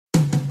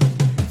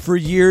For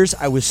years,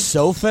 I was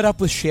so fed up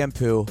with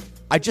shampoo,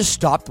 I just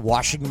stopped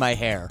washing my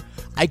hair.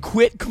 I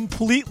quit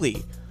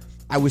completely.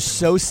 I was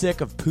so sick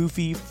of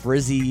poofy,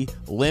 frizzy,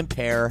 limp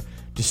hair,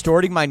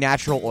 distorting my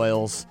natural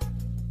oils.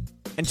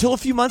 Until a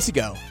few months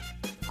ago,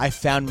 I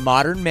found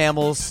Modern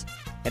Mammals,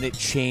 and it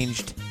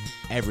changed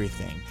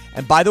everything.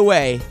 And by the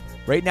way,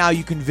 right now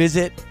you can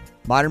visit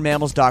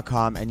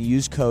modernmammals.com and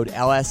use code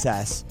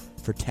LSS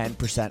for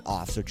 10%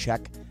 off. So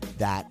check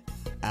that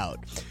out.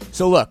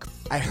 So look,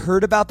 I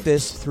heard about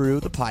this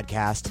through the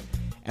podcast,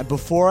 and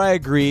before I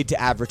agreed to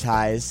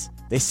advertise,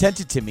 they sent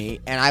it to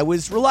me, and I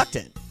was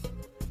reluctant.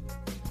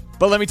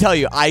 But let me tell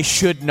you, I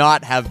should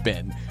not have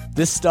been.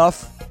 This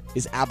stuff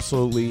is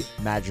absolutely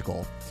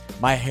magical.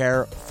 My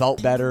hair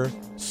felt better,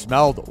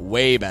 smelled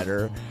way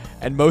better,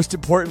 and most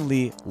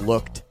importantly,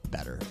 looked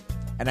better.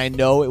 And I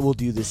know it will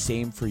do the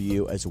same for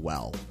you as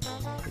well.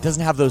 It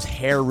doesn't have those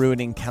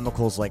hair-ruining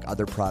chemicals like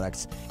other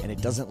products, and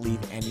it doesn't leave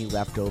any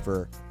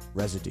leftover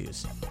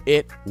residues.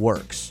 It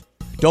works.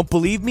 Don't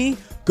believe me?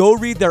 Go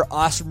read their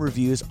awesome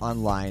reviews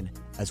online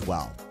as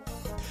well.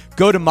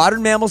 Go to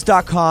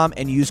modernmammals.com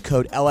and use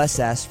code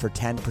LSS for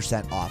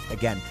 10% off.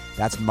 Again,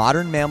 that's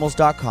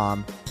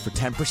modernmammals.com for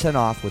 10%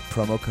 off with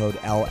promo code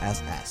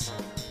LSS.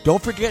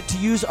 Don't forget to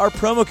use our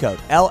promo code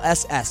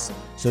LSS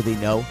so they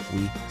know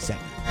we sent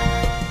you.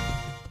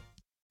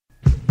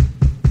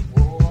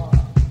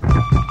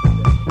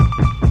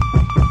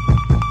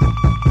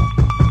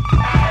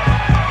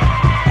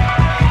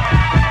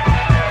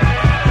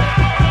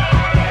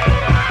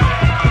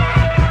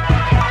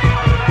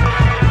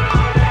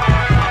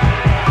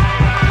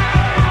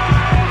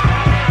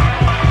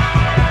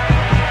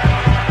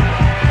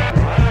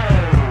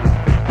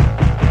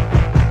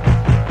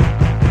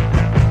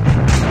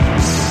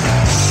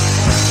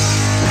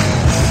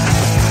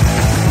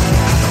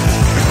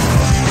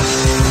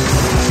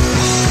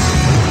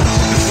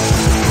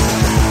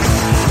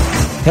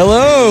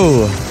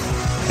 Hello,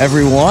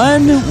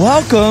 everyone.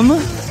 Welcome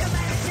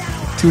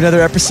to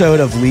another episode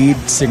of Lead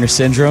Singer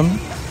Syndrome.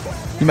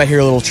 You might hear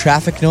a little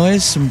traffic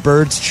noise, some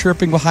birds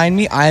chirping behind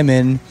me. I am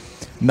in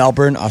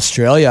Melbourne,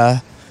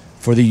 Australia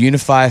for the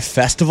Unify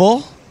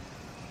Festival.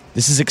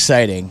 This is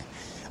exciting.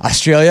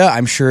 Australia,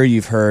 I'm sure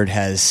you've heard,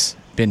 has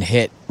been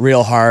hit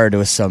real hard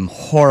with some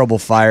horrible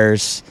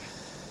fires.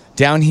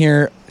 Down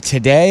here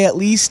today, at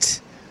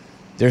least,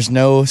 there's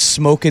no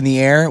smoke in the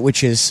air,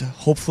 which is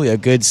hopefully a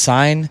good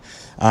sign.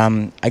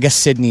 I guess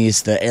Sydney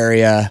is the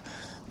area,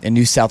 and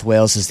New South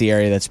Wales is the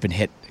area that's been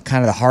hit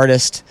kind of the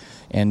hardest,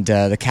 and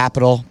the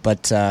capital.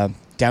 But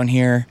down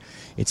here,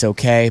 it's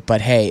okay.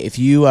 But hey, if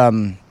you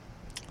want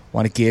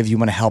to give, you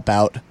want to help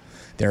out,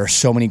 there are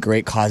so many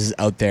great causes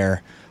out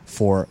there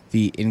for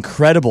the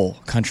incredible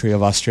country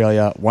of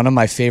Australia. One of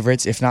my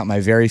favorites, if not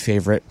my very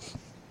favorite.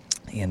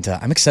 And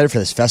I'm excited for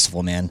this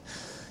festival, man.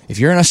 If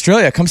you're in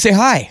Australia, come say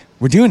hi.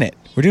 We're doing it.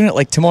 We're doing it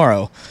like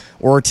tomorrow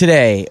or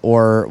today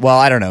or, well,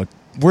 I don't know.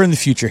 We're in the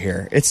future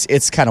here.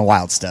 It's kind of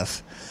wild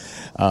stuff.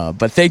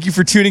 But thank you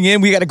for tuning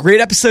in. We got a great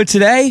episode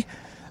today.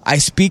 I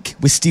speak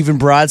with Stephen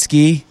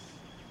Brodsky.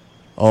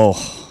 Oh,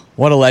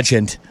 what a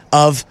legend.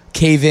 Of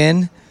Cave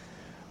In,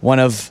 one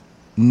of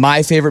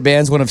my favorite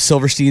bands, one of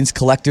Silverstein's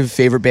collective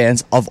favorite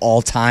bands of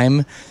all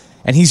time.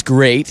 And he's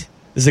great.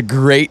 This is a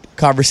great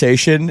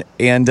conversation.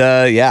 And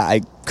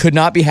I could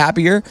not be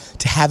happier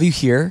to have you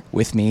here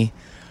with me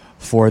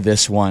for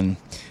this one.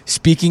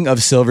 Speaking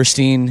of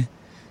Silverstein,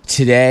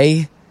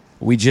 today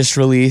we just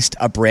released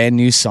a brand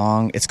new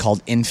song. It's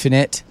called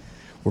Infinite.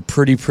 We're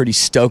pretty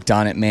stoked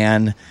on it,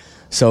 man.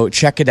 So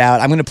check it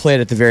out. I'm going to play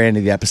it at the very end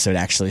of the episode,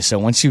 actually. So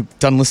once you've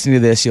done listening to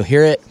this, you'll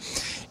hear it.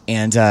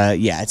 And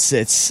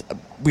it's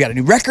we got a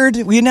new record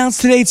we announced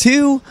today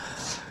too.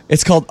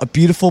 It's called A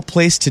Beautiful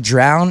Place to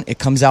Drown. It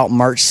comes out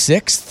March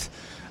 6th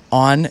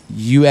on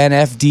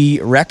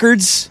UNFD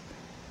Records.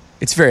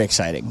 It's very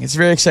exciting. It's a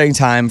very exciting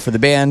time for the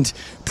band.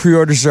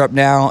 Pre-orders are up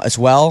now as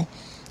well.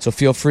 So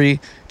feel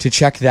free to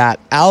check that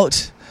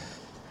out.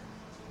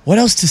 What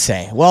else to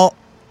say? Well,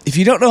 if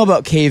you don't know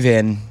about Cave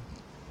In,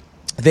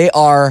 they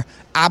are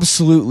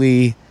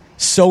absolutely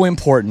so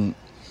important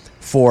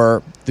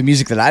for the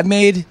music that I've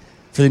made,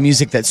 for the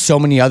music that so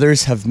many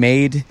others have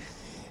made.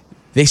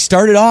 They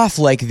started off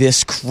like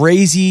this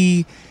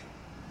crazy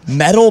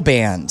metal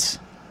band,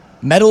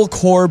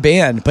 metalcore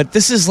band, but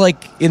this is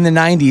like in the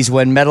 90s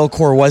when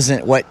metalcore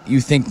wasn't what you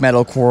think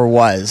metalcore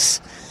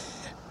was.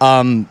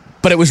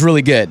 But it was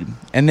really good.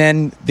 And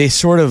then they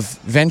sort of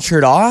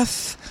ventured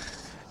off,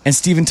 and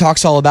Stephen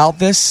talks all about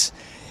this.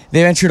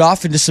 They ventured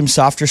off into some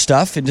softer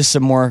stuff, into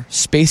some more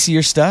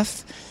spacier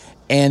stuff,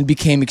 and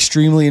became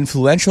extremely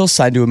influential,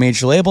 signed to a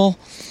major label.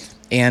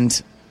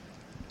 And,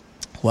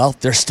 well,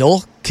 they're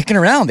still kicking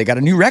around. They got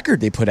a new record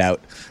they put out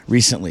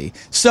recently.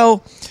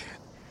 So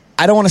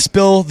I don't want to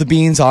spill the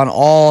beans on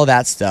all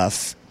that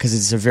stuff because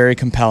it's a very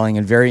compelling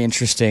and very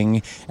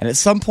interesting. And at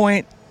some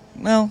point,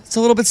 well, it's a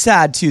little bit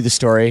sad, too, the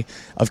story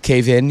of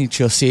Cave In, which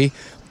you'll see.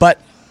 But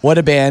what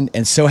a band,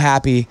 and so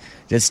happy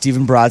that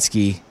Stephen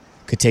Brodsky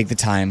could take the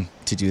time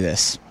to do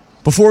this.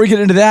 Before we get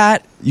into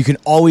that, you can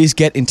always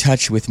get in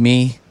touch with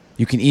me.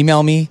 You can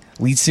email me,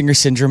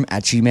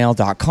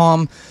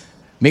 leadsingersyndrome@gmail.com.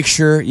 Make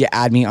sure you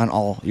add me on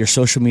all your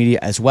social media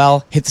as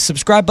well. Hit the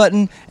subscribe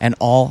button and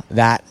all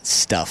that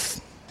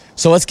stuff.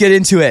 So let's get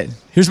into it.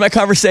 Here's my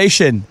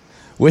conversation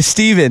with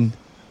Steven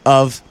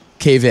of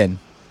Cave In.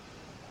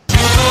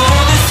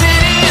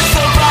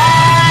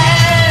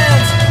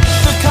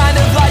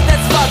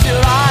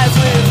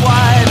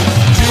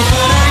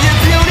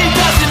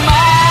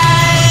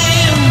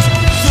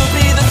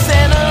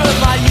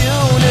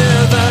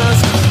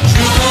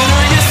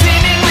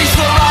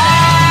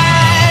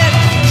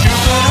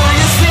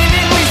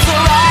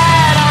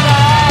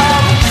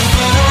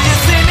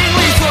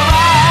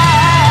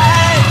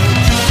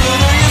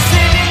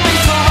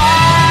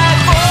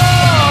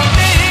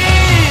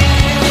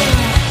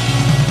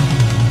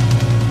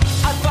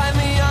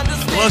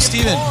 Hello,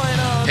 Steven.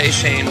 Hey,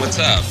 Shane. What's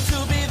up?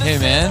 Hey,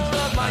 man.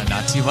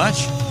 Not too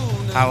much.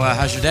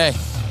 How's your day?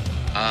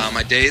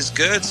 My day's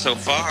good so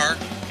far.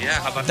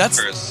 Yeah, how about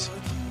yours?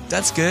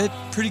 That's good.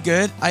 Pretty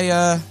good.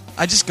 I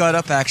just got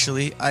up,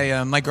 actually.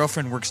 My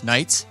girlfriend works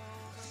nights.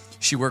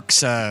 She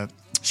works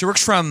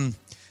from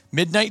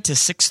midnight to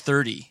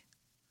 6:30,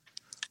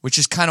 which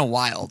is kind of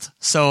wild.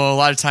 So a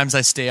lot of times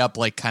I stay up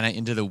like kind of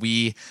into the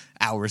wee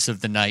hours of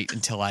the night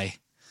until I'm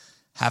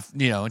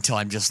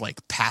just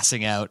like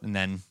passing out, and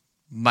then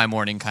my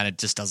morning kind of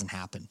just doesn't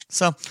happen.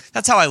 So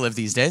that's how I live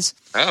these days.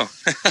 Oh,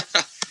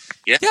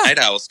 yeah, night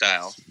owl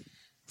style.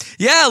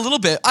 Yeah, a little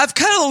bit. I've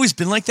kind of always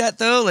been like that,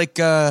 though. Like,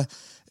 I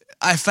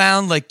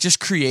found, like, just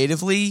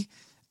creatively,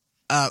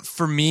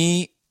 for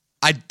me,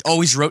 I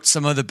always wrote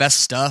some of the best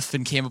stuff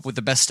and came up with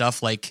the best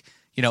stuff, like,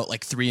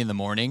 like 3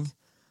 a.m.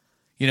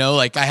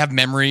 Like, I have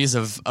memories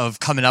of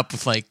coming up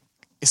with, like,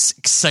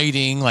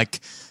 exciting, like,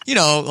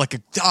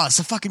 it's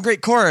a fucking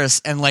great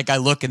chorus. And, like, I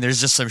look and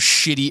there's just some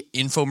shitty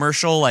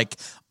infomercial, like,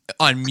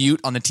 on mute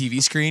on the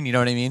TV screen. You know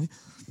what I mean?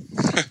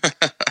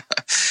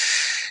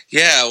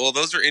 Yeah, well,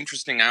 those are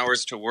interesting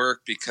hours to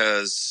work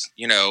because,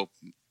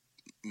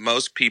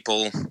 most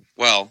people,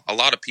 well, a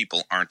lot of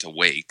people aren't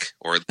awake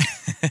or,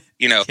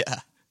 Yeah.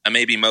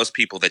 Maybe most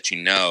people that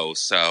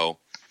So,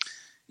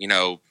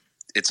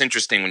 it's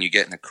interesting when you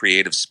get in a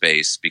creative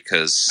space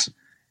because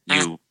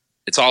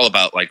it's all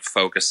about like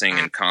focusing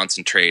and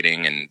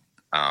concentrating and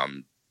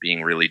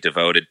being really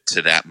devoted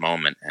to that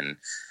moment. And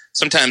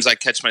sometimes I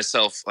catch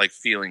myself like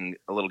feeling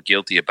a little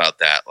guilty about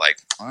that. Like,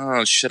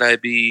 oh, should I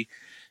be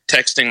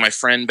texting my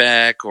friend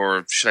back,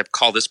 or should I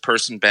call this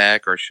person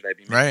back, or should I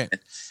be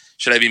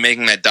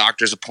making that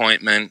doctor's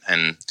appointment?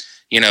 And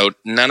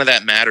none of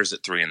that matters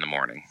at 3 a.m.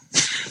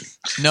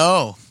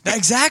 No,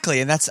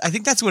 exactly. And I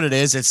think that's what it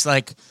is. It's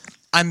like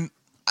I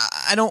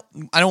don't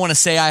want to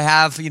say I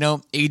have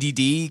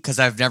ADD because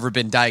I've never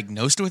been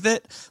diagnosed with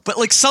it, but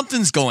like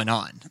something's going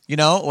on.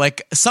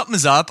 Like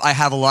something's up. I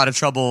have a lot of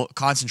trouble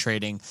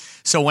concentrating.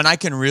 So when I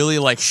can really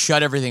like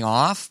shut everything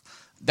off,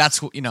 that's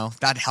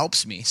that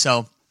helps me.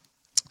 So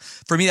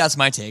for me, that's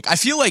my take. I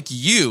feel like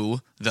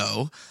you,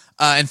 though,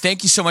 and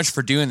thank you so much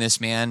for doing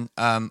this, man.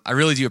 I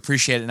really do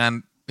appreciate it, and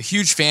I'm a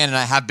huge fan, and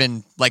I have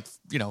been, like,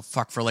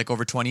 for like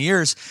over 20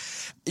 years.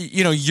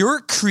 Your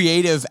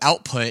creative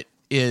output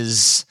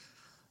is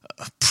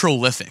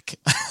prolific.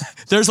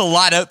 There's a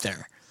lot out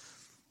there.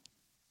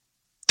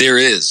 There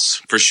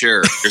is, for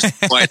sure. There's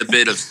quite a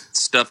bit of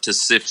stuff to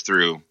sift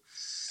through.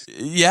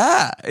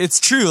 Yeah, it's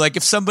true. Like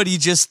if somebody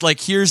just like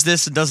hears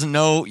this and doesn't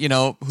know,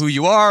 who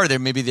you are,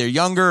 maybe they're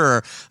younger,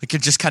 or like you're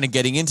just kind of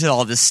getting into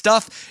all this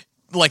stuff.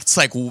 Like it's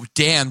like,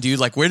 damn, dude,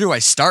 like where do I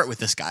start with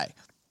this guy?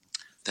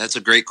 That's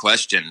a great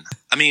question.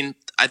 I mean,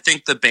 I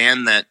think the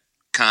band that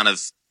kind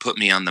of put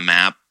me on the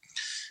map,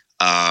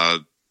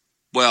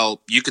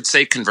 well, you could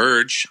say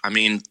Converge. I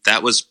mean,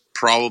 that was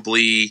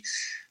probably,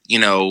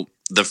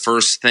 the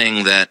first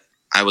thing that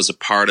I was a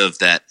part of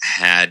that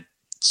had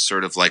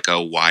sort of like a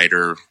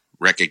wider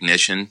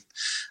recognition.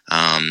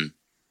 I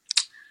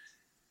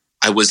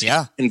was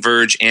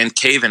Converge and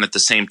Cave In at the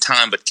same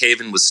time, but Cave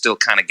In was still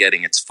kind of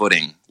getting its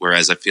footing,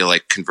 whereas I feel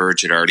like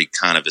Converge had already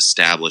kind of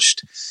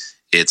established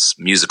its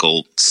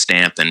musical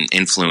stamp and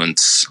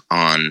influence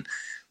on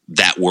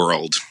that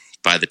world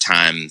by the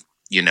time,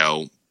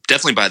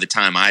 definitely by the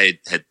time I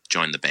had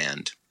joined the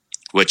band,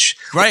 which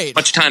wasn't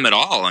much time at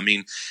all. I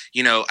mean,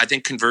 I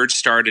think Converge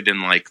started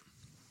in like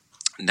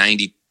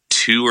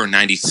 92 or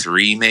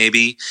 93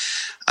 maybe.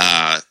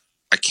 I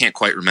can't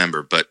quite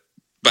remember, but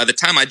by the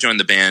time I joined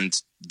the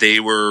band,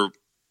 they were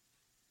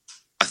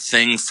a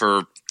thing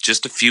for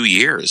just a few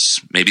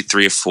years, maybe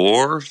 3 or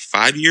 4,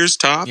 5 years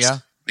tops. Yeah.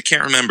 I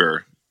can't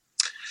remember.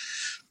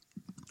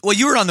 Well,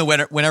 you were on the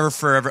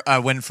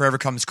When Forever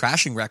Comes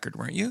Crashing record,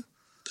 weren't you?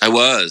 I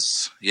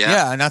was. Yeah.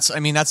 Yeah. And that's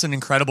an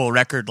incredible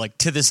record. Like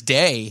to this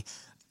day,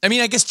 I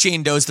mean, I guess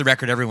Jane Doe's the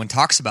record everyone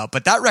talks about,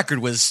 but that record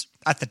was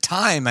at the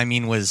time,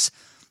 was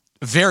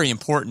very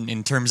important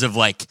in terms of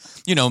like,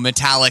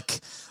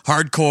 metallic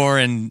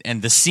hardcore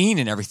and the scene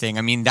and everything.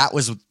 I mean, that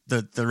was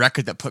the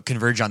record that put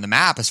Converge on the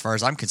map as far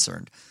as I'm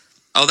concerned.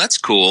 Oh, that's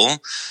cool.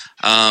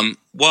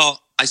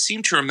 Well, I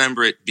seem to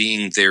remember it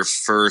being their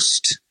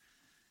first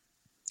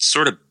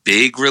sort of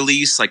big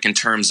release, like in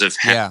terms of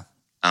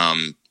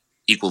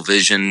Equal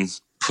Vision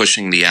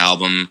pushing the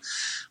album,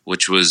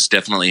 which was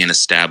definitely an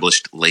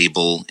established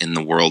label in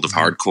the world of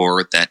hardcore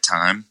at that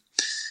time.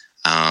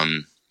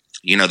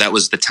 That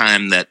was the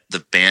time that the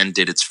band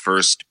did its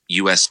first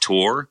U.S.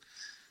 tour,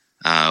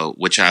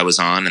 which I was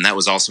on, and that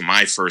was also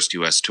my first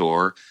U.S.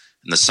 tour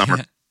in the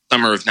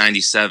summer of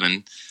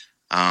 '97.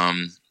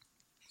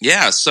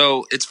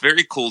 So it's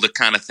very cool to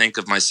kind of think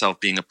of myself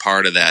being a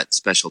part of that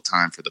special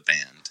time for the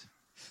band.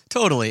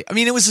 Totally. I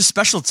mean, it was a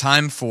special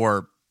time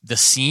for the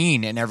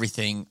scene and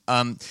everything.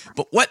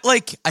 But what,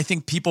 I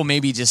think people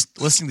maybe just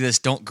listening to this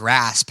don't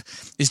grasp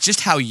is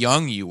just how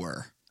young you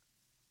were.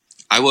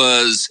 I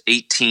was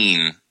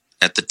 18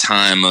 at the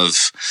time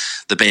of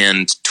the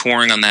band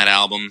touring on that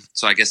album.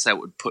 So I guess that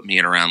would put me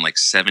at around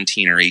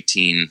 17 or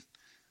 18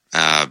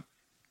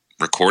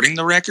 recording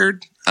the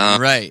record.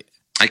 Right.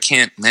 I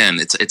can't, man,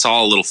 it's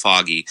all a little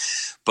foggy.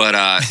 But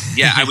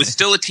I was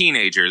still a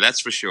teenager, that's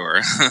for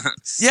sure.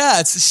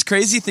 Yeah, it's just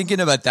crazy thinking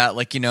about that.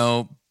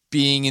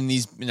 Being in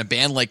a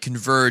band like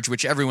Converge,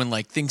 which everyone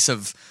thinks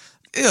of,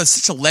 it's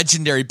such a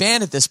legendary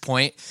band at this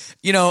point.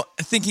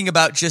 Thinking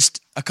about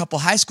just a couple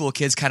high school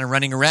kids kind of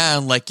running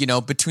around,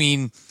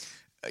 between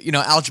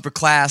algebra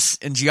class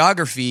and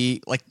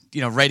geography,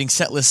 writing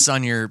set lists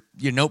on your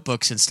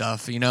notebooks and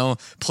stuff,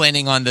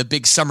 planning on the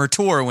big summer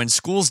tour when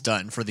school's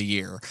done for the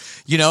year.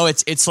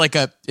 It's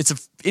a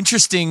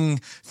interesting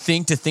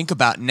thing to think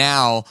about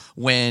now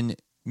when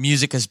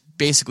music has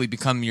basically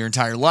become your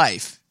entire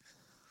life.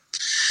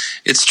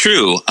 It's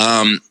true.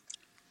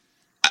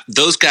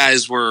 Those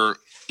guys were,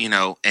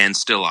 and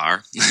still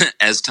are,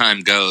 as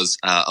time goes,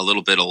 a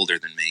little bit older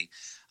than me.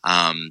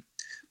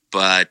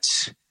 But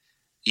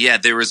yeah,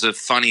 there was a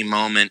funny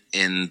moment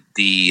in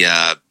the,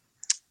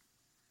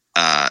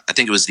 I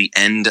think it was the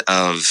end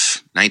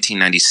of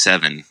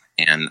 1997,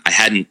 and I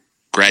hadn't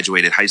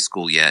graduated high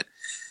school yet.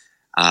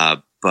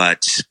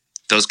 But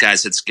those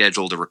guys had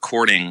scheduled a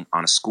recording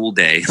on a school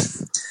day.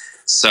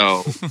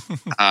 So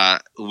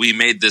we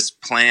made this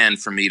plan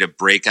for me to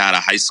break out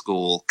of high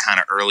school kind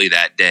of early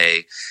that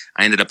day.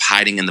 I ended up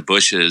hiding in the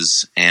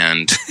bushes,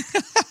 and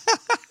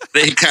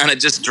they kind of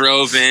just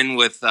drove in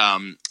with,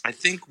 I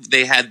think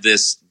they had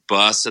this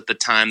bus at the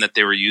time that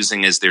they were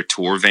using as their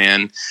tour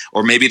van,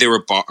 or maybe they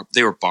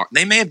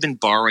may have been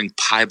borrowing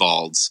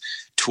Piebald's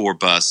tour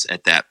bus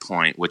at that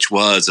point, which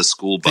was a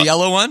school bus. The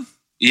yellow one?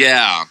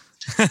 Yeah.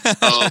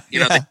 So, they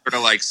sort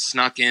of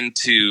snuck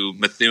into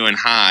Methuen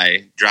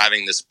High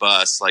driving this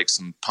bus like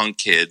some punk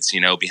kids,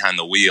 behind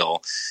the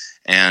wheel.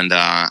 And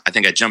I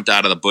think I jumped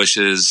out of the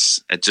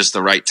bushes at just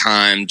the right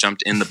time,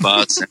 jumped in the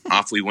bus, and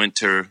off we went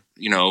to,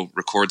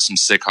 record some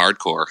sick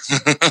hardcore.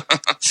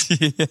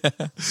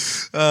 Yeah.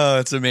 Oh,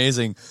 it's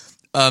amazing.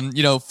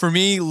 For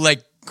me,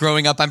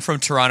 growing up, I'm from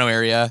Toronto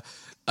area.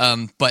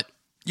 But,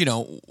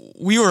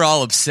 we were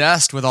all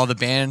obsessed with all the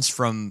bands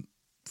from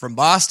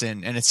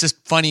Boston, and it's just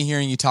funny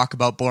hearing you talk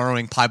about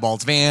borrowing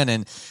Piebald's van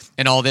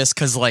and all this,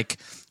 because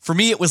for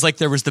me it was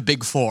there was the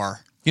big four,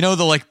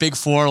 the big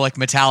four,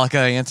 Metallica,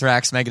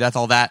 Anthrax, Megadeth,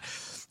 all that.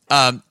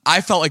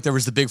 I felt like there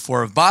was the big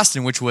four of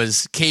Boston, which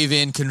was Cave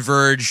In,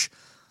 Converge,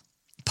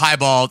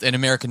 Piebald, and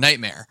American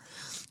Nightmare.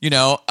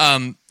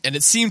 And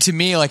it seemed to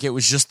me like it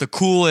was just the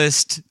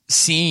coolest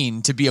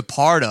scene to be a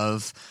part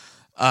of.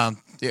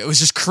 It was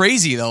just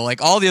crazy though,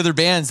 all the other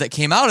bands that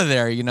came out of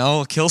there,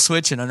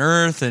 Killswitch and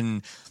Unearth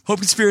and Hope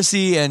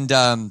Conspiracy and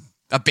a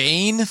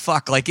Bane.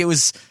 It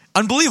was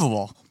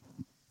unbelievable.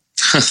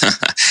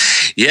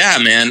 Yeah,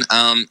 man.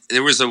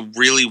 There was a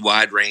really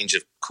wide range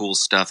of cool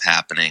stuff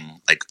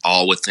happening,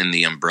 all within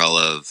the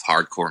umbrella of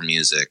hardcore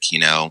music,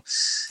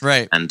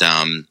 Right. And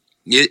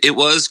it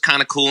was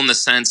kind of cool in the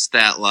sense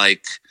that,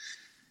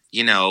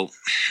 you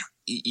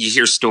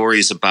hear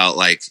stories about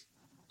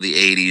the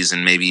 80s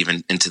and maybe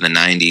even into the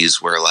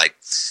 90s where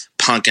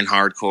punk and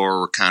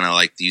hardcore were kind of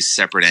these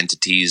separate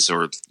entities,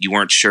 or you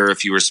weren't sure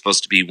if you were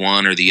supposed to be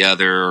one or the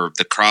other, or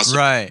the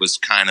crossover was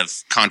kind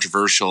of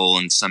controversial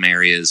in some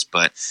areas,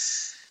 but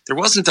there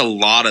wasn't a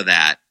lot of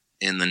that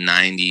in the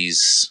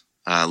 90s,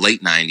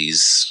 late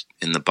 90s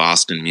in the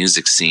Boston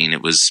music scene.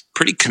 It was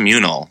pretty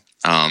communal,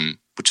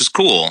 which is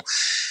cool.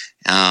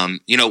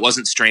 It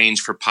wasn't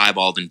strange for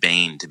Piebald and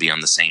Bane to be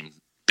on the same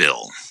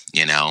bill,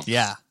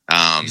 Yeah,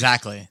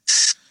 exactly.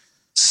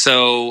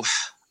 So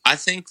I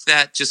think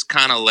that just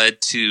kind of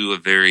led to a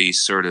very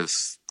sort of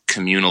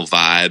communal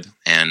vibe.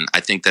 And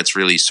I think that's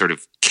really sort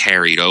of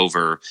carried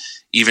over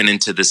even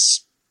into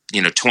this,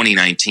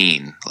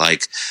 2019,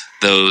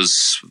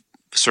 those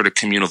sort of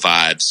communal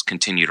vibes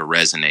continue to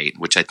resonate,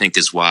 which I think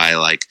is why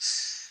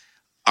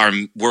our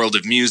world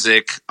of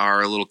music,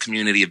 our little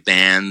community of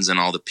bands and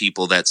all the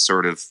people that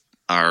sort of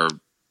are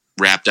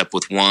wrapped up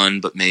with one,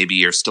 but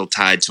maybe are still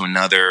tied to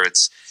another.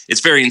 It's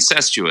very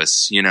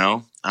incestuous,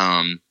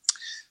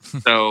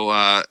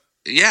 So,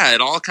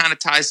 it all kind of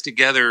ties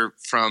together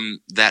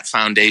from that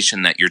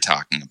foundation that you're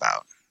talking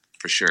about,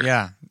 for sure.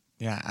 Yeah,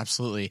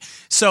 absolutely.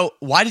 So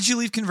why did you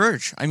leave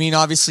Converge? I mean,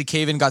 obviously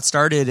Cave In got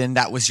started and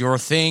that was your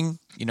thing,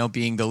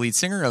 being the lead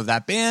singer of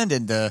that band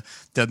and the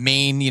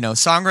main,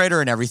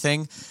 songwriter and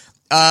everything.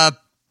 But,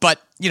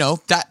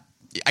 that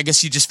I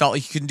guess you just felt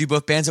like you couldn't do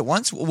both bands at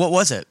once. What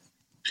was it?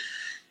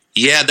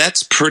 Yeah,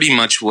 that's pretty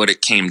much what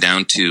it came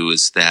down to,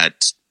 is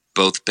that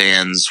both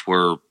bands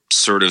were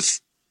sort of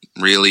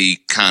really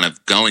kind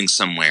of going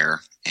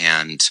somewhere.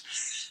 And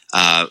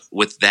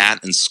with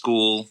that and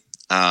school,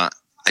 I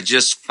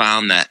just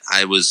found that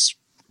I was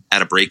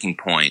at a breaking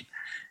point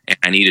and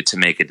I needed to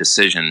make a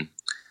decision.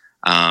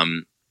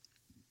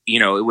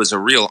 It was a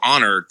real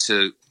honor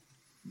to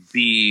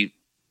be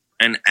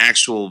an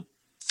actual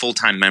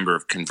full-time member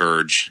of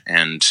Converge,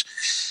 and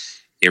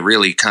it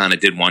really kind of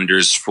did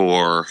wonders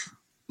for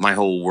my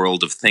whole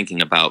world of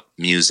thinking about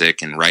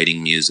music and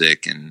writing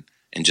music and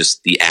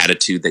just the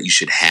attitude that you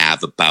should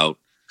have about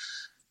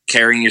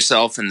carrying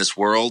yourself in this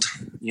world,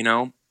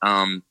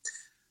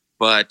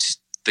 but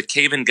the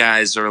Caven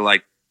guys are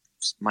like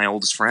my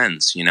oldest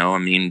friends,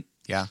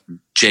 Yeah.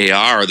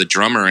 JR, the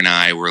drummer, and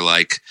I were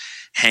like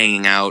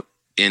hanging out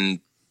in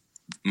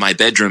my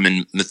bedroom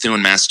in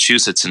Methuen,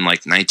 Massachusetts in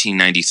like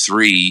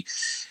 1993.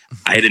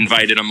 I had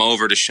invited him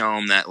over to show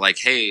him that, like,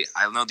 hey,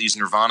 I know these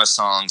Nirvana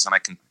songs and I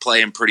can play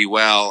them pretty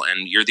well,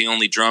 and you're the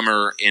only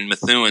drummer in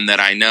Methuen that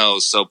I know,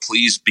 so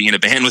please be in a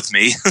band with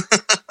me.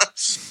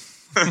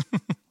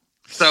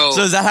 So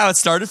is that how it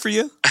started for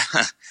you?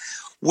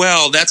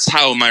 Well, that's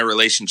how my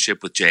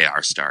relationship with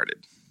JR started.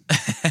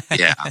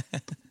 Yeah.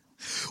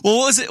 Well,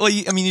 what was it? Well,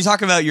 you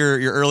talk about your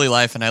early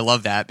life, and I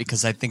love that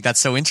because I think that's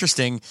so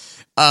interesting.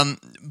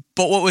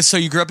 But so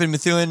you grew up in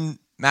Methuen,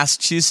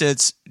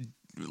 Massachusetts.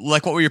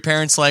 Like, what were your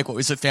parents like? What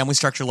was the family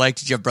structure like?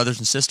 Did you have brothers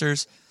and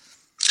sisters?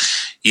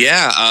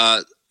 Yeah,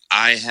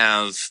 I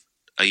have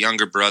a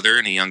younger brother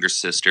and a younger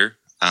sister.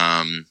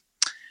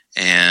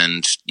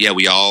 And yeah,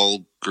 we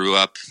all grew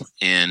up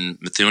in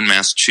Methuen,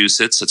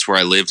 Massachusetts. That's where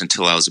I lived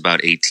until I was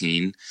about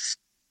 18.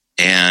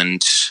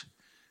 And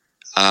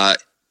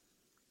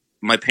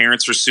my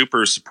parents were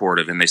super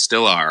supportive, and they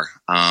still are.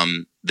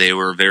 They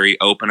were very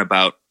open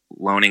about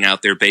loaning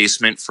out their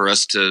basement for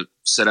us to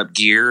set up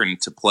gear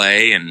and to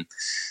play. And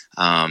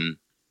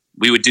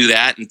we would do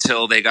that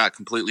until they got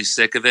completely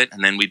sick of it.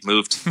 And then we'd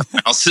move to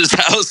someone else's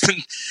house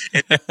in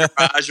the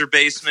garage or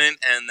basement,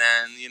 and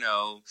then,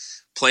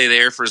 play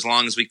there for as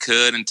long as we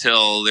could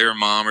until their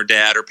mom or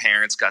dad or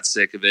parents got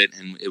sick of it.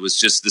 And it was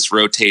just this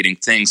rotating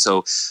thing.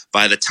 So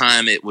by the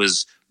time it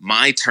was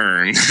my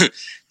turn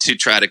to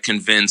try to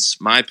convince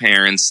my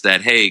parents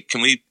that, hey,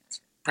 can we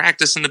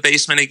practice in the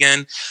basement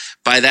again?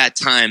 By that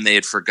time, they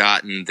had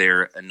forgotten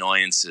their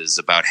annoyances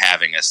about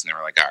having us, and they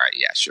were like, all right,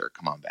 yeah, sure,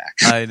 come on back.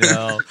 I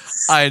know.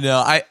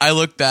 I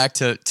look back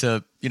to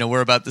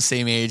we're about the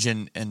same age,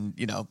 and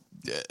it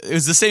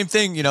was the same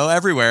thing,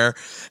 everywhere.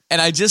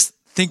 And I just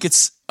think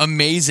it's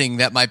amazing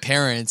that my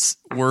parents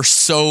were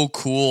so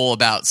cool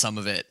about some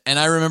of it. And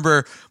I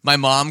remember my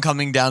mom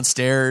coming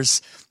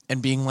downstairs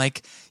and being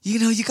like,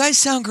 you guys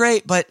sound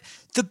great, but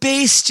the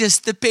bass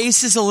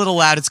is a little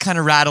loud. It's kind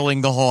of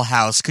rattling the whole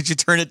house. Could you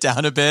turn it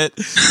down a bit?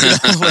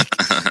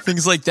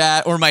 Things like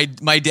that. Or my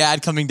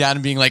dad coming down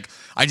and being like,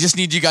 I just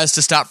need you guys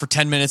to stop for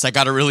 10 minutes. I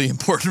got a really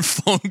important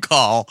phone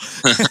call.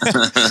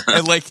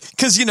 And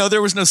cause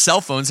there was no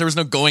cell phones. There was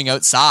no going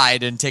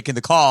outside and taking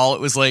the call.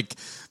 It was like,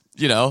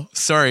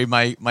 sorry,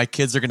 my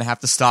kids are going to have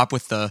to stop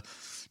with the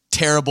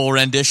terrible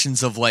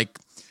renditions of like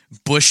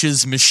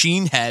Bush's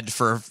Machine Head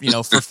for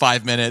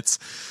 5 minutes.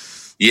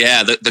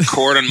 Yeah, the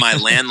cord on my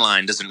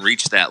landline doesn't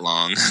reach that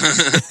long.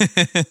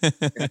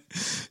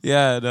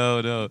 Yeah,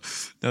 no,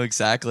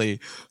 exactly.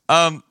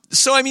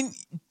 So,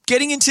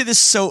 getting into this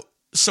so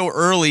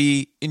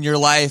early in your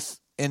life,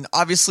 and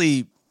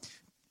obviously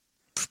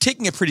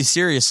taking it pretty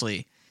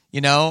seriously,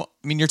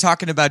 you're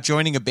talking about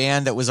joining a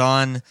band that was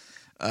on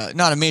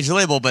not a major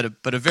label, but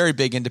a very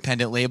big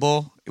independent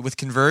label with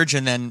Converge,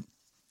 and then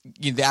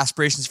the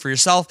aspirations for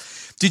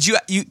yourself. Did you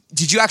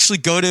actually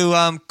go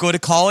to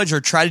college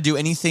or try to do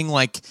anything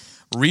like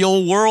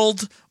real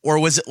world, or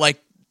was it like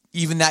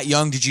even that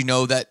young? Did you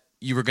know that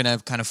you were going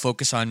to kind of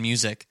focus on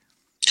music?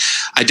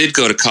 I did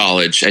go to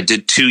college. I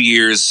did 2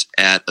 years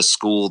at a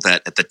school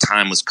that at the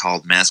time was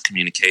called Mass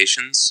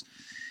Communications,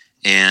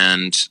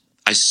 and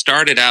I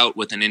started out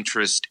with an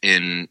interest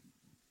in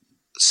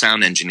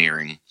sound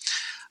engineering,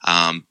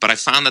 but I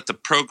found that the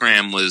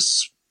program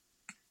was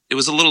a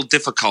little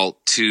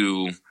difficult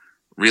to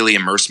really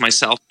immerse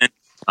myself in.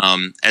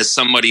 As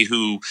somebody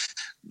who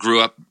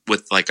grew up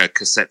with like a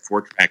cassette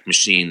 4-track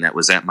machine that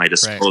was at my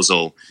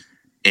disposal,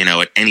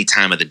 at any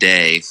time of the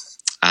day,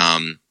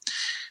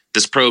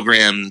 this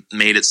program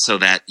made it so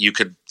that you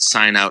could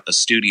sign out a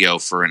studio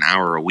for an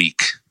hour a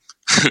week.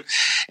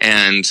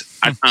 And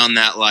I found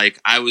that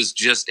I was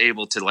just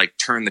able to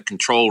turn the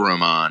control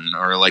room on,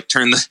 or get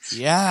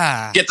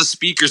the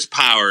speakers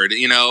powered,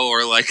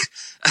 or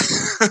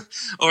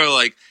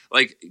or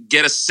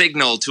get a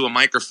signal to a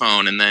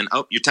microphone, and then,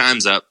 oh, your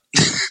time's up.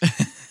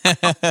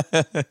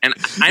 And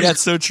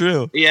that's so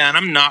true. Yeah. And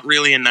I'm not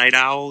really a night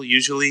owl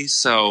usually.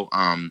 So,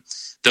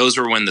 those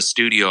were when the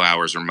studio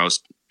hours were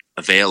most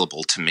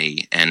available to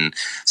me. And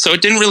so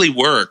it didn't really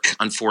work,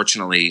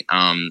 unfortunately.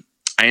 I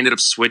ended up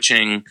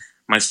switching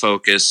my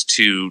focus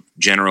to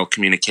general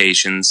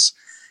communications,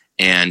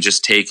 and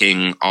just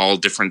taking all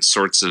different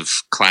sorts of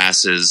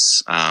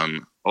classes, a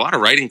lot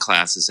of writing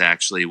classes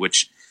actually,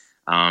 which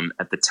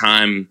at the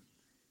time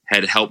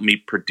had helped me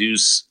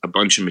produce a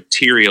bunch of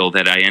material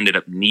that I ended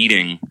up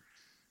needing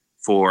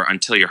for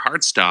Until Your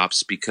Heart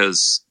Stops,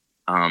 because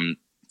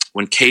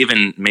when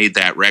Caven made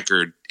that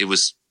record, it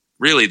was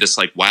really this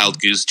like wild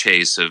goose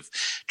chase of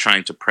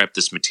trying to prep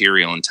this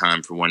material in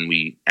time for when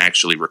we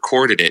actually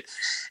recorded it.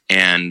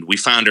 And we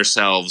found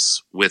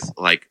ourselves with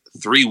like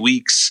 3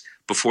 weeks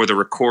before the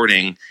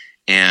recording,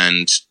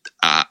 and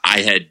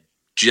I had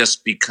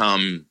just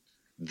become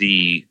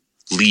the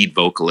lead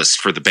vocalist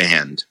for the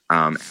band.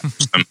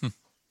 Some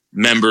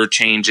member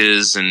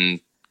changes and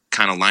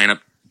kind of lineup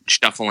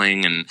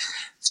shuffling. And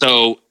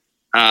so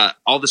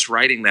all this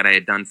writing that I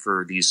had done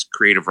for these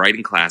creative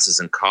writing classes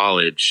in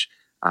college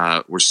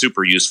were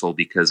super useful,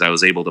 because I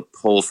was able to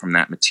pull from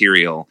that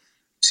material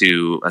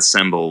to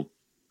assemble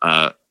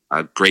a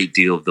great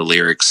deal of the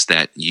lyrics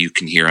that you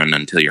can hear on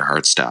Until Your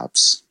Heart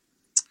Stops.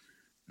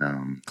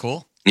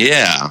 Cool.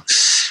 Yeah.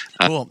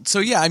 Cool. So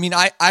yeah, I mean,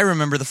 I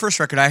remember the first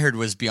record I heard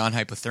was Beyond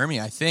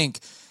Hypothermia, I think.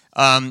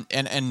 And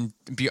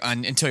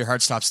Until Your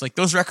Heart Stops. Like,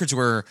 those records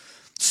were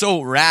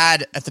so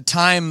rad at the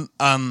time.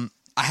 I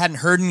hadn't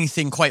heard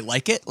anything quite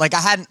like it. Like,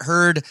 I hadn't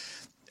heard,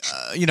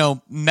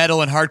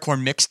 metal and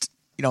hardcore mixed,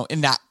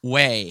 in that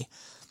way.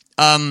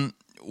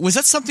 Was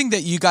that something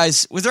that you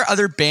guys, was there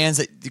other bands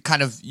that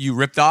you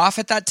ripped off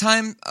at that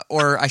time?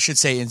 Or I should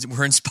say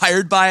were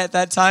inspired by at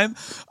that time?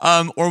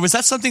 Or was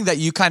that something that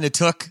you kind of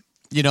took,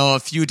 a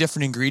few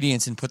different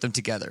ingredients and put them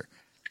together?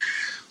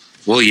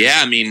 Well, yeah,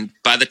 I mean,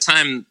 by the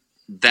time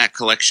that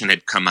collection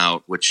had come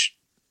out, which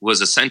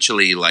was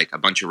essentially like a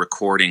bunch of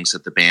recordings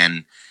that the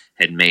band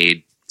had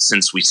made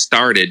since we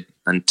started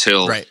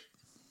until,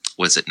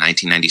 was it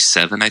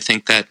 1997? I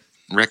think that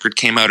record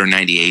came out, or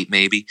 98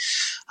 maybe.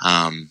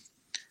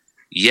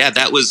 Yeah,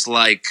 that was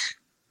like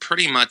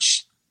pretty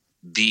much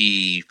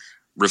the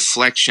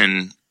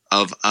reflection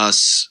of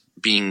us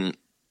being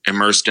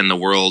immersed in the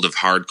world of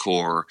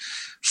hardcore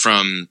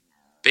from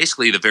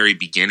basically the very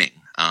beginning.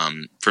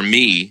 For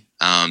me,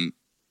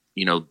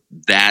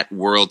 that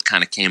world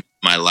kind of came to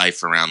my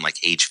life around like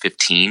age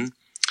 15.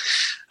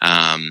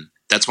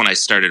 That's when I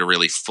started to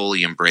really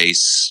fully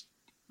embrace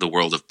the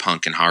world of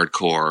punk and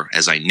hardcore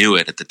as I knew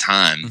it at the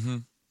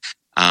time.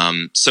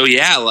 Mm-hmm. So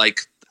yeah,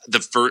 like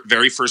the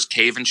very first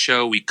Caven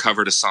show, we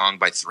covered a song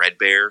by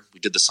Threadbare. We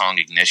did the song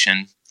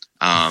Ignition.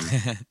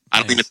 I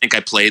don't even think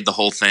I played the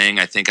whole thing.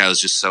 I think I was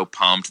just so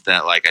pumped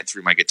that like I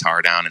threw my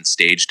guitar down and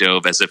stage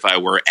dove as if I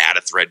were at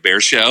a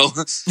Threadbare show.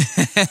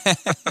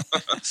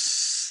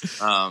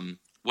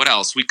 What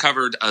else? We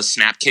covered a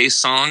Snapcase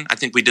song. I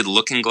think we did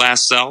Looking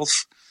Glass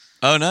Self.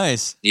 Oh,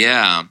 nice.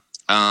 Yeah.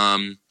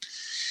 And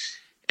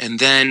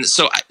then,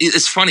 so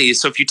it's funny.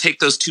 So if you take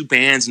those two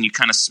bands and you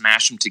kind of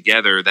smash them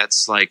together, that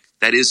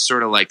is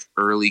sort of like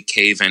early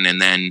Caven,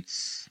 and then,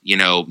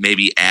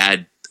 maybe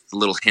add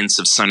little hints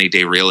of Sunny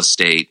Day Real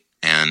Estate.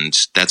 And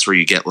that's where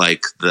you get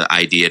like the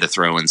idea to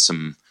throw in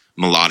some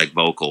melodic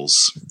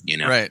vocals,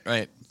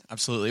 Right.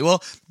 Absolutely.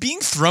 Well,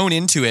 being thrown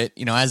into it,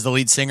 as the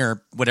lead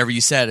singer, whatever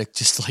you said,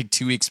 just like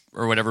 2 weeks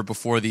or whatever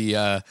before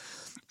the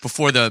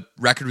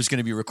record was going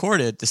to be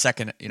recorded, the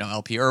second,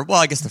 LP, or well,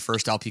 I guess the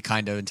first LP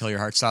kind of, Until Your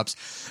Heart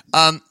Stops.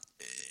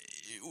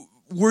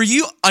 Were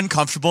you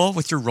uncomfortable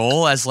with your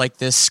role as like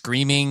this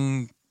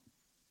screaming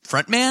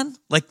frontman?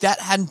 Like that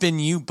hadn't been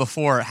you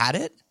before, had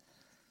it?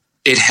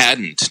 It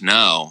hadn't,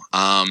 no.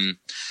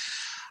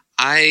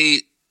 I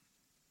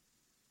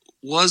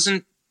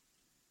wasn't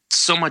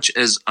so much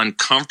as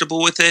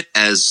uncomfortable with it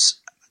as,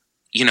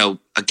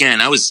 again,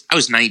 I was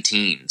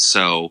 19.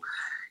 So,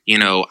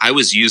 I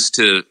was used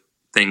to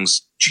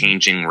things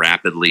changing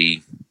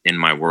rapidly in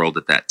my world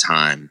at that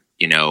time.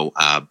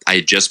 I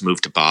had just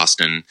moved to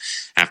Boston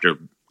after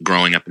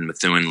growing up in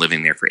Methuen,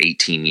 living there for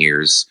 18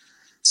 years.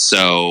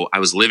 So I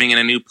was living in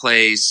a new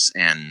place,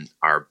 and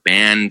our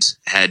band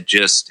had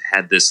just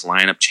had this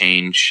lineup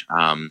change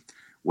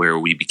where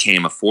we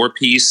became a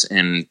 4-piece,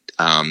 and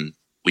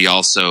we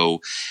also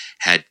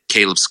had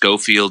Caleb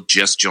Schofield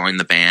just join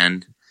the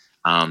band.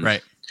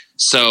 Right.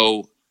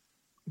 So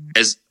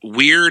as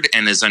weird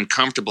and as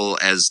uncomfortable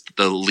as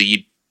the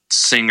lead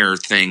singer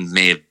thing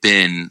may have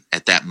been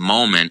at that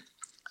moment,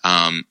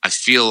 I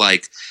feel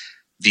like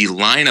the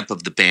lineup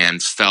of the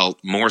band felt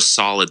more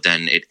solid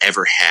than it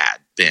ever had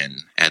been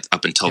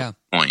up until that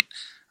point.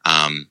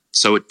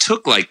 So it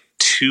took like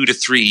 2 to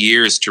 3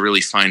 years to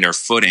really find our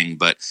footing,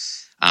 but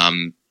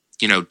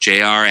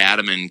JR,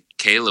 Adam, and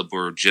Caleb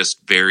were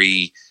just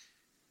very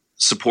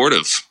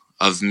supportive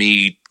of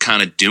me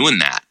kind of doing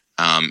that.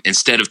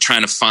 Instead of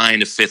trying to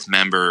find a 5th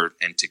member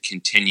and to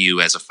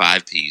continue as a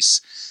 5-piece.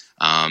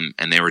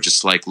 And they were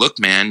just like, look,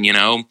 man,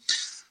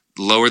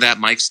 lower that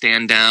mic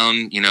stand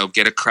down,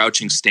 get a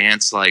crouching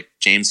stance like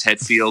James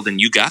Hetfield, and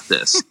you got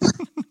this.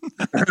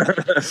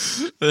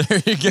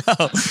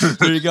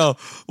 There you go.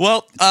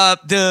 Well,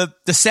 the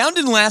sound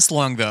didn't last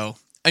long though.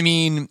 I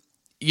mean,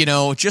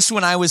 just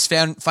when I was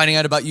finding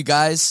out about you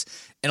guys,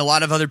 and a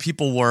lot of other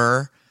people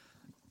were,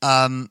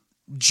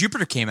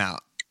 Jupiter came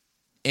out.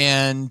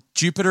 and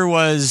Jupiter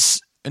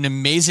was an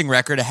amazing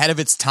record, ahead of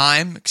its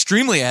time,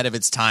 extremely ahead of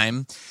its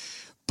time.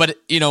 But,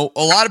 a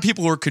lot of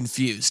people were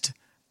confused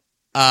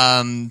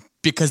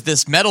because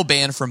this metal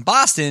band from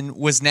Boston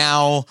was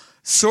now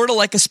sort of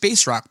like a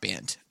space rock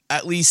band.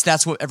 At least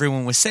that's what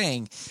everyone was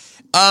saying.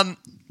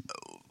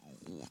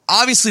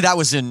 Obviously, that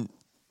was an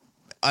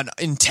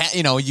intent.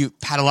 You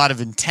had a lot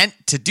of intent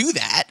to do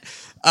that.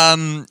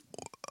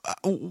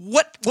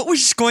 What was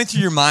just going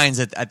through your minds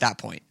at that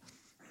point?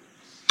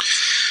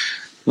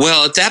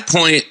 Well, at that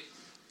point,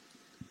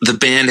 the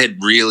band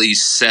had really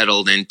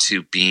settled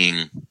into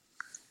being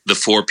the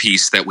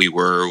four-piece that we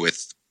were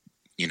with,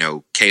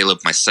 Caleb,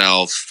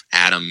 myself,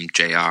 Adam,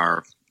 JR.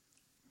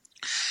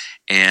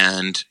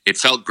 And it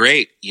felt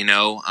great,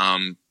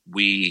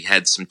 we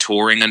had some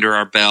touring under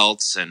our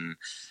belts, and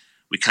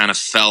we kind of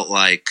felt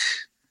like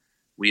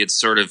we had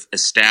sort of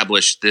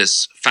established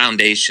this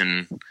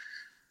foundation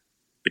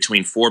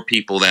between four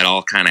people that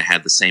all kind of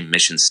had the same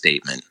mission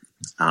statement,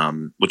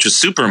 which was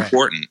super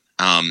important.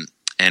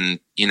 And,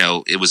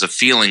 it was a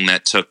feeling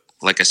that took,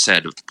 like I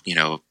said,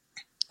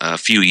 a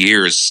few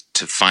years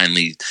to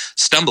finally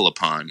stumble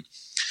upon.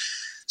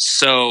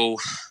 So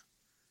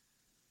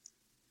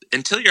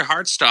Until Your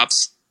Heart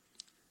Stops,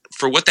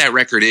 for what that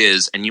record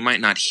is, and you might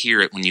not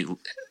hear it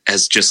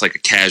as just like a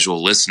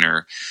casual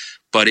listener,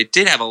 but it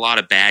did have a lot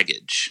of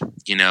baggage,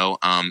 there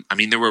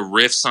were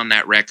riffs on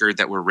that record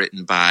that were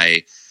written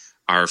by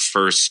our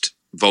first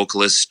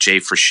vocalist, Jay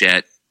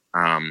Frechette,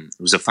 who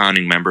was a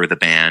founding member of the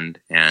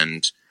band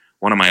and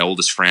one of my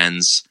oldest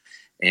friends.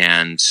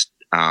 And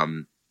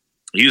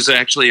he was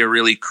actually a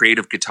really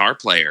creative guitar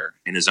player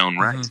in his own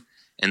right. Mm-hmm.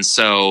 And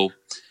so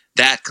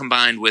that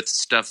combined with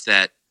stuff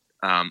that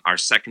our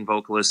second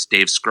vocalist,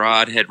 Dave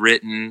Scrod, had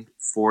written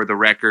for the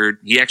record.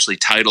 He actually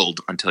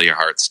titled Until Your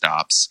Heart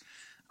Stops.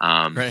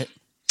 Right.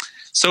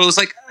 So it was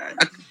like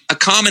a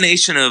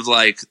combination of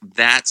like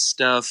that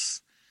stuff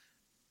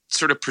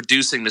sort of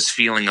producing this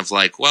feeling of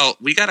like, well,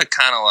 we got to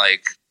kind of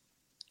like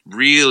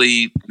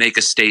really make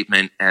a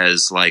statement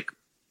as like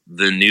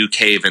the new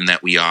Caven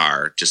that we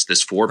are, just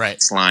this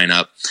four-piece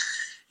lineup,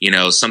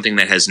 something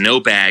that has no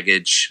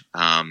baggage.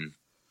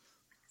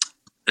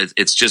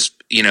 It's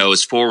just,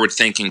 as forward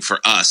thinking for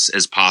us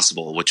as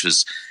possible, which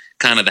was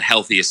kind of the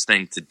healthiest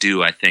thing to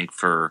do, I think,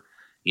 for,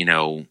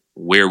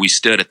 where we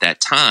stood at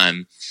that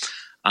time.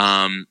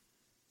 And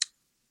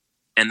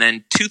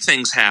then two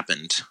things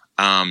happened.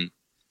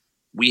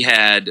 We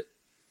had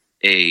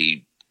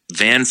a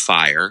van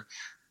fire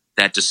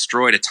that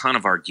destroyed a ton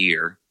of our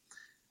gear.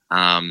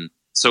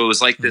 So it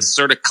was like this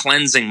sort of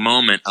cleansing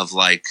moment of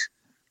like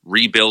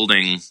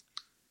rebuilding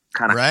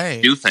kind of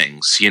new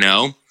things,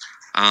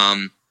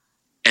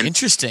 and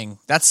interesting.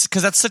 That's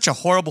because that's such a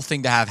horrible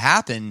thing to have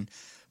happen.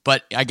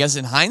 But I guess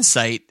in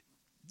hindsight,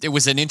 it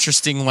was an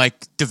interesting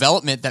like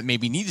development that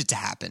maybe needed to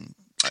happen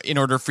in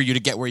order for you to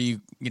get where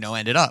you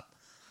ended up.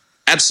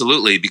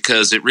 Absolutely,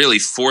 because it really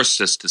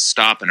forced us to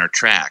stop in our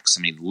tracks.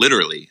 I mean,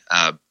 literally,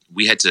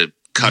 we had to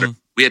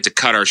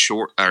cut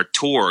our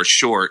tour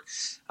short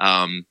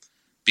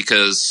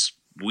because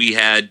we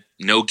had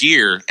no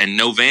gear and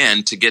no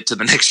van to get to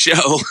the next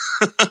show.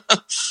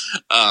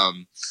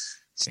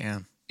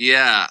 Damn.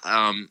 Yeah,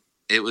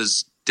 it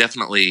was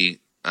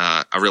definitely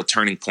a real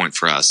turning point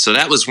for us. So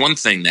that was one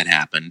thing that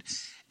happened.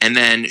 And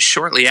then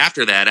shortly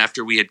after that,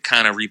 after we had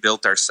kind of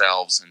rebuilt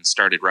ourselves and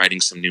started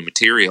writing some new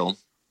material,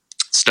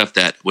 stuff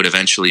that would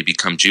eventually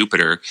become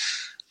Jupiter,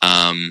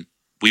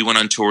 we went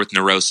on tour with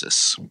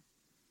Neurosis.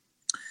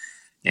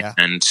 Yeah.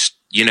 And,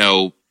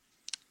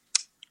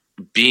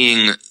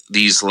 being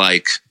these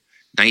like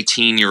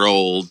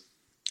 19-year-old,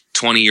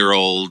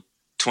 20-year-old,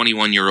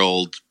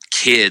 21-year-old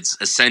kids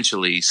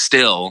essentially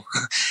still,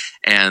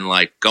 and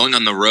like going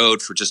on the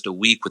road for just a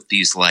week with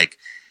these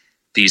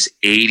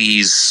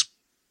 80s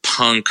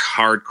punk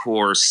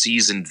hardcore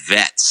seasoned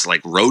vets,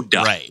 like road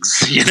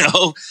dogs,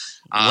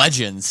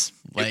 legends.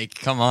 Like,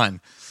 come on.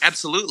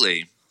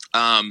 Absolutely.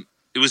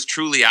 It was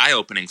truly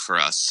eye-opening for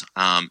us.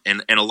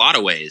 In a lot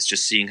of ways,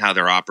 just seeing how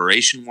their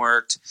operation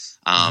worked.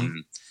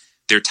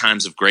 Their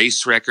Times of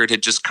Grace record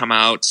had just come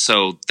out.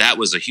 So that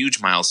was a huge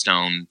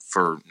milestone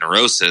for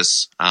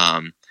Neurosis.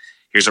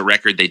 Here's a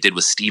record they did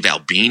with Steve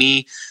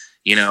Albini.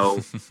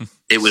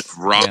 It was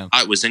raw. Yeah.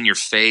 It was in your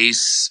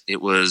face.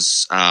 It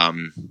was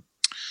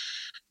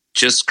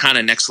just kind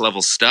of next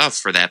level stuff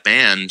for that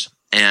band.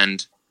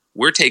 And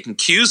we're taking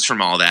cues from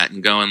all that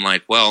and going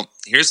like, well,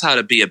 here's how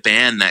to be a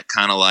band that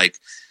kind of like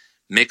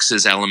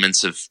mixes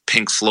elements of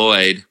Pink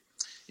Floyd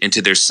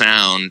into their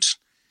sound.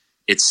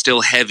 It's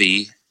still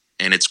heavy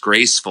and it's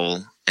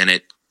graceful and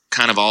it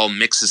kind of all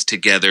mixes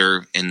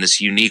together in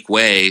this unique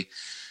way.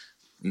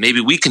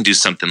 Maybe we can do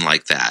something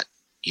like that,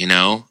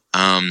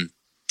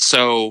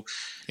 So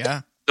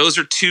yeah, those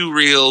are two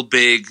real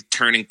big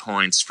turning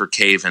points for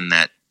Caven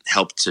that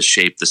helped to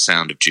shape the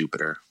sound of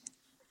Jupiter.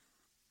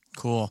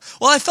 Cool.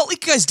 Well, I felt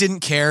like you guys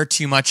didn't care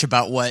too much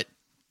about what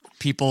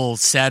people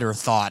said or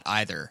thought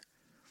either.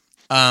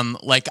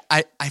 Like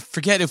I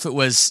forget if it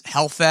was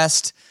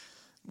Hellfest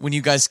when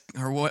you guys,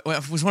 or what,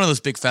 it was one of those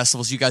big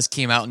festivals. You guys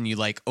came out and you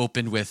like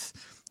opened with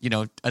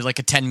like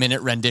a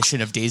 10-minute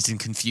rendition of Dazed and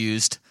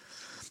Confused.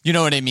 You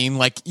know what I mean?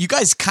 Like, you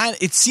guys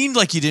it seemed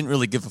like you didn't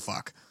really give a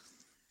fuck.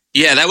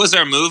 Yeah, that was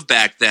our move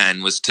back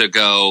then, was to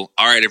go,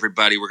 all right,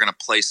 everybody, we're going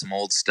to play some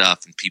old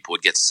stuff, and people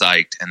would get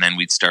psyched, and then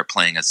we'd start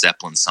playing a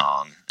Zeppelin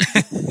song.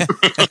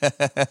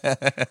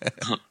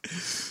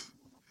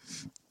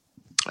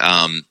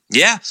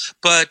 Yeah,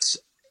 but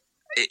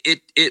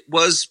it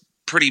was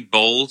pretty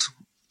bold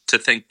to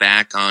think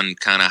back on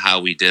kind of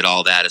how we did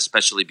all that,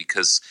 especially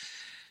because,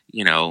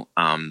 I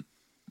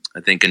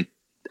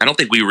don't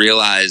think we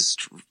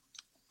realized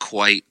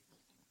quite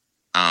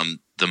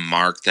the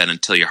mark that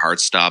Until Your Heart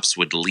Stops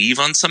would leave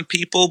on some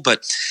people.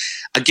 But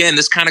again,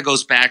 this kind of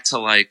goes back to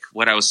like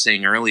what I was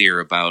saying earlier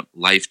about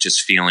life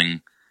just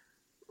feeling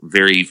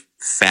very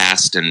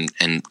fast and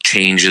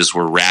changes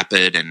were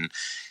rapid. And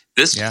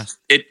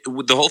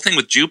the whole thing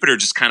with Jupiter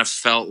just kind of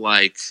felt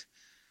like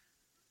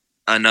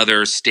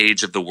another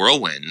stage of the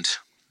whirlwind,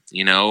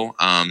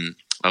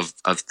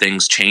 of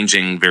things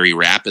changing very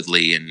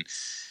rapidly. And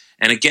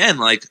again,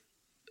 like,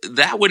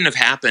 that wouldn't have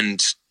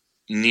happened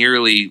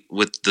nearly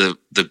with the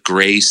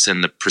grace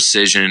and the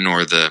precision,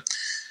 or the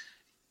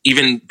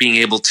even being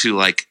able to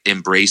like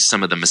embrace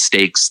some of the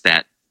mistakes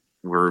that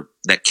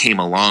came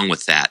along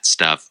with that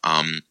stuff.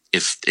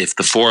 If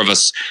the four of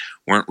us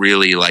weren't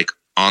really like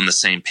on the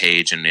same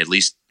page, and at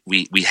least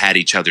we had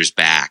each other's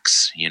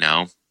backs,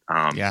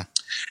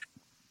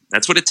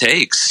 that's what it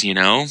takes,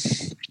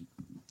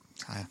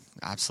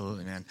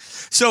 Absolutely, man.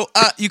 So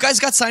you guys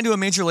got signed to a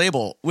major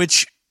label,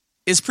 which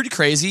is pretty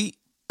crazy.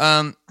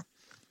 Not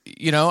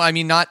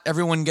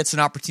everyone gets an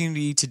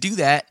opportunity to do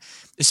that,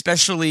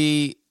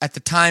 especially at the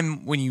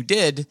time when you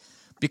did,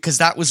 because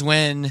that was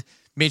when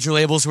major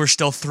labels were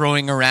still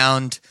throwing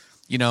around,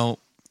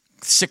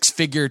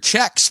 6-figure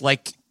checks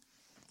like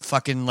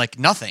fucking like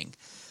nothing.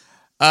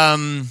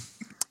 So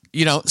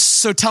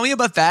tell me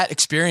about that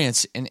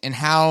experience and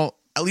how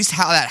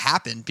that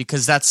happened,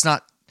 because that's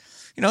not,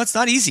 it's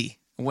not easy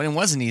when it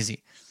wasn't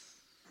easy.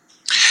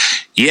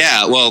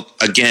 Yeah. Well,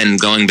 again,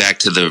 going back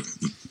to the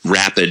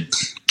rapid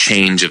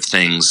change of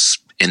things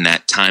in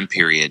that time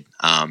period,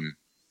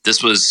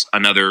 this was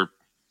another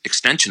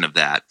extension of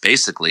that,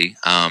 basically.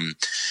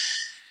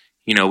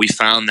 We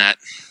found that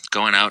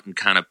going out and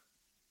kind of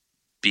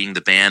being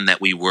the band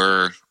that we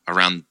were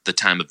around the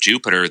time of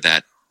Jupiter,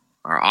 that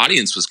our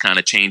audience was kind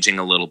of changing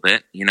a little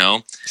bit,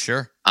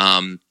 Sure.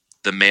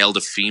 The male to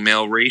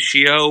female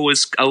ratio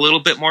was a little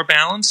bit more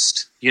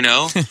balanced, which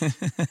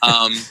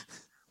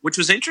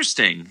was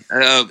interesting.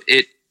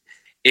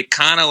 It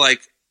kind of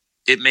like,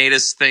 it made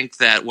us think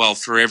that, well,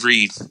 for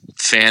every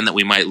fan that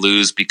we might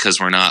lose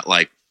because we're not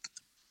like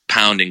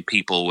pounding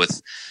people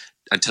with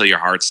Until Your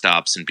Heart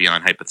Stops and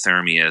Beyond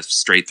Hypothermia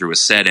straight through a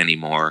set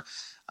anymore,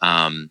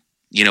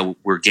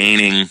 we're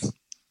gaining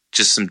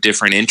just some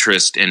different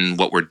interest in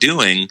what we're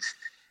doing.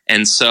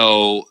 And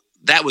so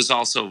that was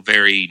also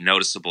very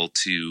noticeable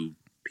to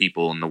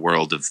people in the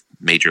world of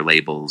major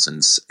labels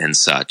and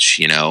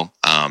such,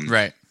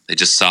 Right. They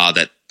just saw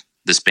that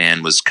this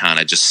band was kind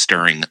of just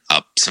stirring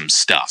up some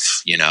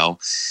stuff,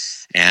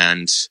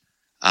 and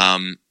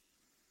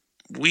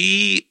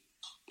we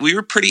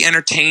were pretty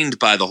entertained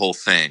by the whole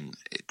thing,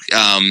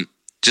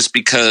 just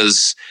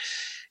because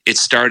it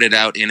started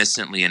out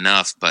innocently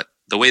enough. But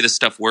the way this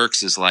stuff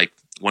works is like,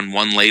 when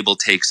one label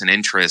takes an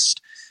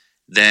interest,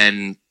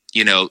 then,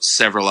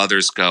 several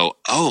others go,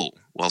 oh,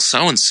 well,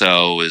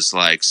 so-and-so is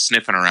like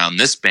sniffing around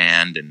this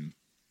band, and,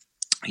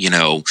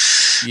 of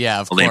course.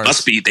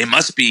 They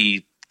must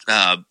be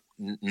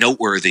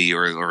noteworthy,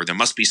 or there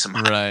must be some,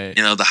 right.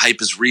 The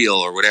hype is real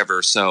or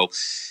whatever. So,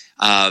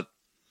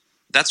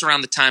 that's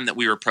around the time that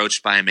we were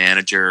approached by a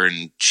manager,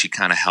 and she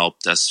kind of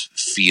helped us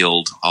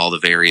field all the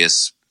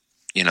various,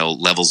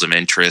 levels of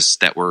interest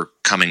that were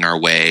coming our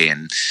way.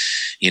 And,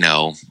 we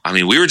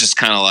were just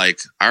kind of like,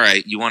 all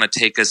right, you want to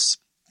take us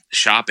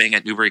shopping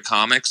at Newbury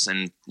Comics,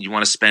 and you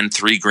want to spend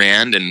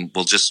 $3,000, and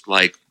we'll just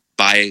like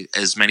buy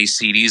as many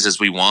CDs as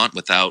we want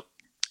without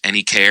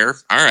any care.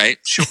 All right,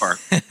 sure.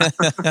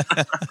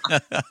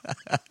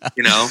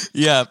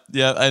 Yeah,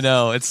 I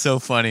know. It's so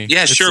funny.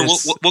 Yeah, sure.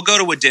 We'll go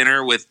to a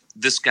dinner with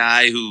this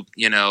guy who,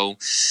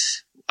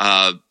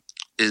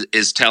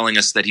 is telling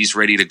us that he's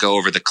ready to go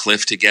over the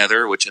cliff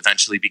together, which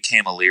eventually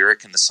became a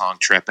lyric in the song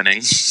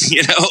Trepanning,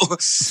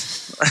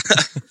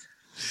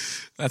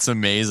 That's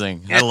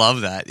amazing. Yeah. I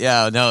love that.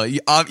 Yeah, no,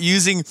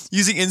 using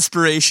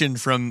inspiration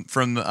from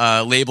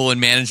label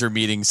and manager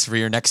meetings for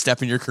your next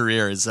step in your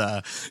career is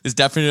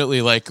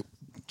definitely like,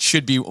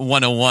 should be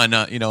 101,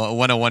 a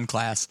 101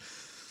 class.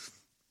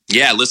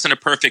 Yeah, listen to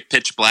Perfect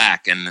Pitch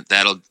Black, and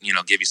that'll,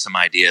 give you some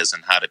ideas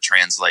on how to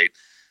translate,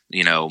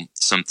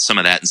 some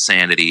of that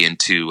insanity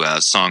into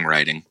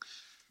songwriting.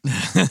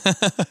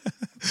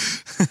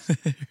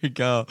 There you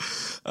go.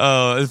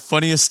 Oh, the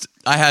funniest,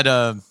 I had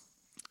a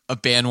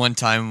band one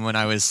time when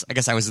I was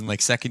in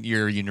like second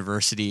year of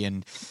university,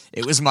 and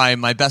it was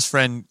my best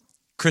friend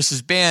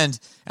Chris's band,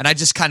 and I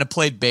just kind of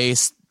played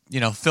bass,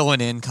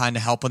 filling in, kind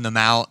of helping them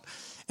out.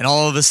 And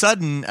all of a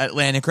sudden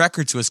Atlantic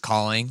Records was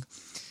calling,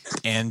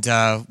 and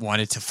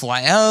wanted to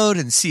fly out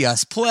and see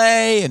us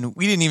play. And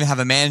we didn't even have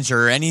a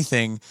manager or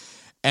anything.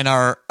 And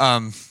our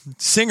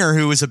singer,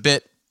 who was a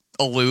bit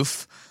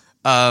aloof,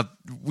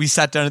 we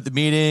sat down at the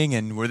meeting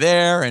and we're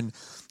there, and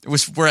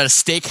we're at a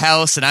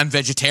steakhouse, and I'm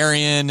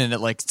vegetarian, and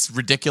it's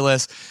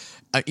ridiculous.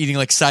 I'm eating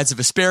like sides of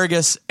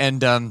asparagus,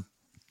 and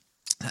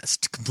that's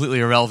completely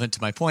irrelevant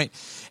to my point.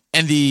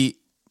 And the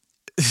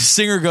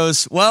singer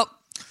goes, "Well,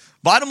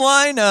 bottom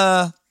line,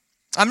 I'm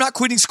not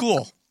quitting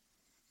school."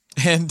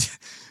 And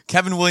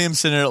Kevin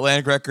Williamson at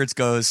Atlantic Records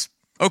goes,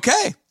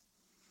 "Okay,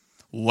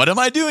 what am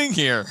I doing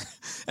here?"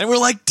 And we're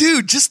like,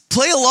 "Dude, just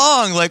play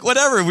along, like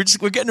whatever.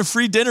 We're getting a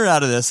free dinner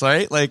out of this,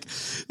 right?" Like,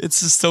 it's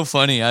just so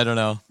funny. I don't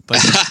know,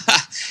 but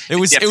it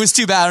was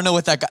too bad. I don't know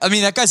what that guy. I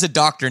mean, that guy's a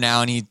doctor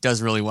now, and he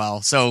does really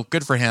well, so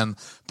good for him.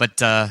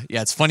 But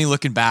yeah, it's funny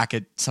looking back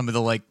at some of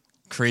the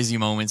crazy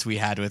moments we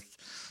had with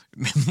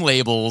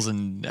labels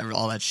and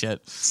all that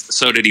shit.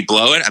 So did he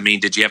blow it? I mean,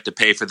 did you have to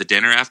pay for the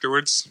dinner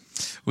afterwards?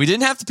 We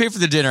didn't have to pay for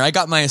the dinner. I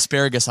got my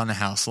asparagus on the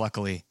house,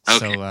 luckily.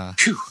 Okay.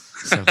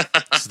 So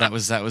that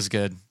was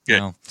good.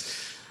 Good.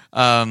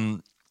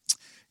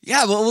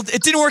 Yeah, well,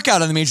 it didn't work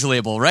out on the major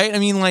label, right? I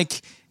mean,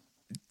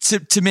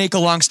 to make a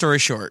long story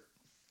short,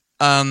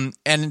 and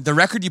the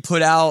record you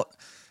put out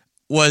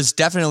was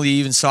definitely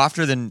even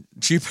softer than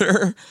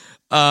Jupiter.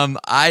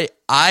 I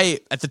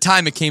at the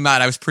time it came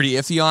out, I was pretty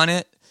iffy on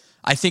it.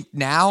 I think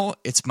now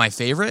it's my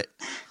favorite.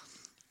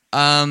 But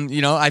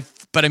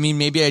I mean,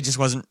 maybe I just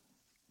wasn't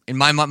in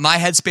my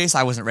headspace.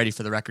 I wasn't ready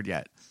for the record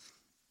yet.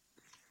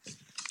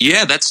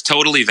 Yeah, that's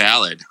totally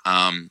valid.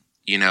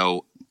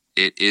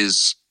 It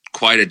is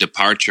quite a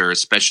departure,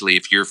 especially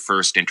if your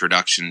first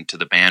introduction to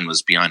the band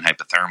was Beyond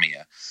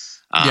Hypothermia.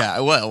 Yeah,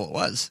 well, it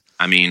was.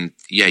 I mean,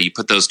 yeah, you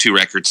put those two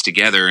records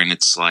together, and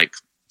it's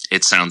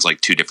it sounds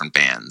like two different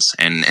bands,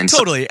 and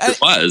totally it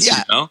was.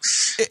 Yeah.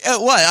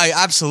 It was.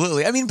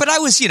 Absolutely. I mean, but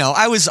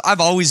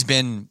I've always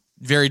been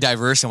very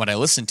diverse in what I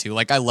listen to.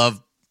 Like, I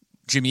love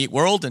Jimmy Eat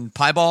World and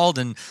Piebald,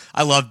 and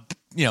I love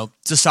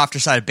the softer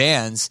side of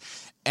bands.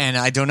 And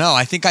I don't know.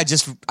 I think I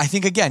just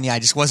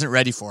wasn't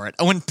ready for it.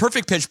 When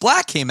Perfect Pitch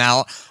Black came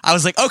out, I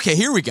was like, okay,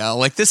 here we go.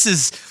 Like, this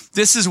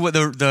is what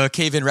the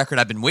Cave In record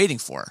I've been waiting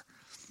for.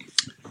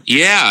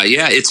 Yeah.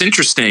 It's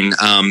interesting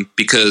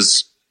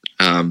because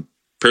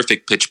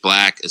Perfect Pitch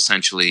Black,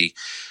 essentially,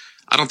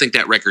 I don't think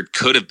that record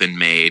could have been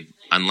made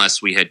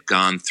unless we had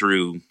gone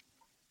through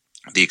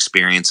the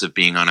experience of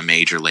being on a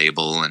major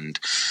label and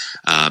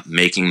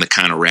making the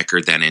kind of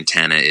record that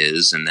Antenna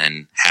is, and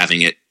then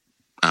having it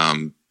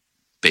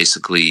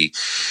basically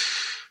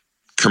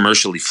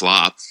commercially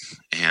flop,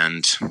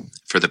 and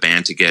for the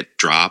band to get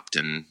dropped,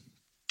 and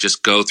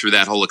just go through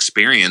that whole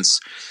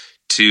experience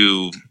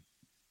to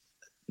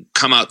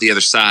come out the other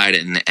side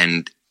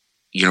and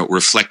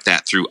reflect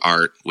that through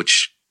art,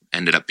 which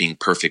ended up being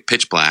Perfect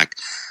Pitch Black.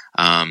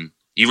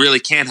 You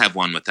really can't have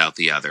one without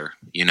the other,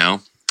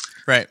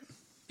 Right.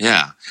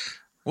 Yeah.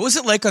 What was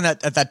it like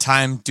at that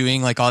time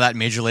doing all that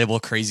major label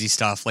crazy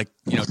stuff,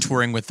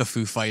 touring with the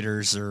Foo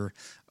Fighters or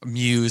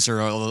Muse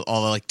or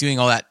all doing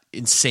all that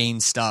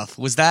insane stuff?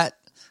 Was that,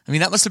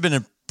 that must have been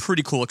a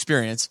pretty cool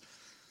experience.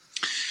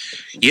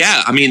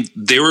 Yeah. I mean,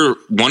 there were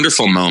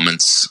wonderful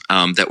moments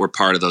that were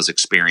part of those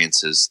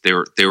experiences.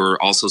 There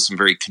were also some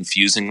very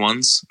confusing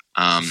ones,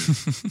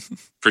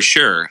 for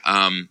sure.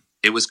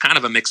 It was kind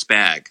of a mixed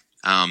bag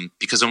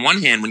because on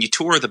one hand, when you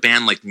tour with a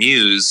band like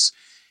Muse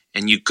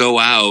and you go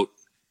out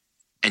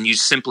and you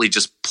simply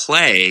just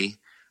play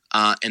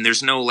and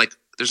there's no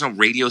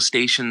radio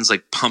stations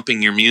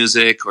pumping your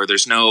music, or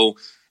there's no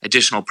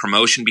additional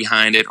promotion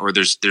behind it, or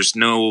there's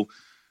no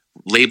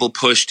label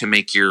push to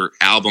make your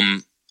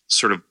album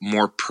sort of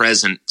more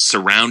present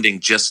surrounding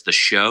just the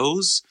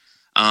shows.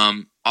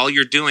 All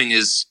you're doing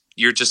is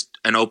you're just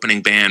an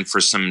opening band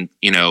for some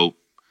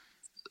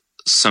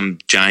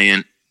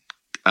giant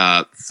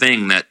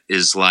thing that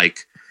is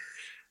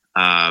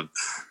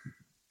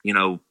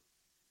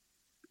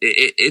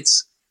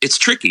it's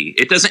tricky.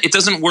 It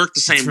doesn't work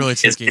the same really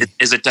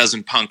as it does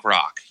in punk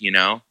rock,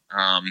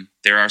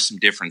 there are some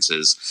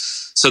differences.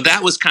 So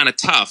that was kind of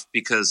tough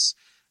because,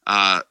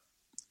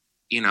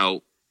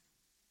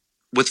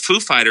 with Foo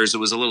Fighters, it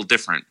was a little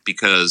different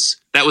because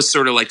that was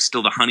sort of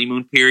still the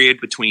honeymoon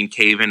period between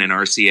Cave In and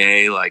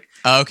RCA.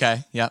 Oh,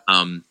 okay. Yeah.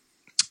 Our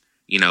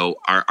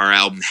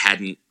album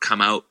hadn't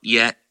come out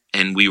yet,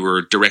 and we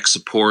were direct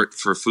support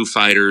for Foo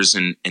Fighters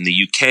in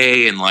the UK.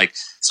 And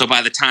so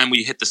by the time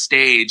we hit the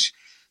stage,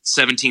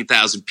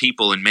 17,000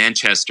 people in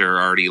Manchester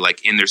are already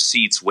in their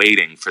seats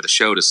waiting for the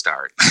show to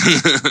start.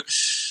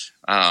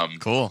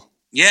 Cool.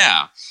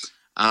 Yeah.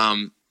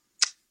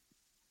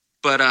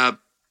 But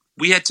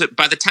we had to,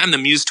 by the time the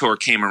Muse tour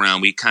came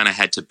around, we kind of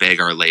had to beg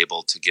our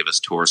label to give us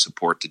tour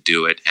support to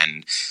do it.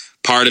 And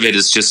part of it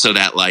is just so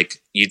that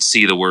you'd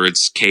see the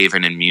words Cave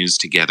In and Muse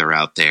together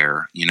out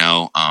there,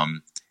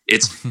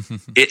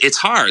 it's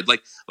hard.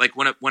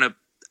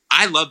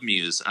 I love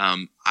Muse.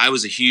 I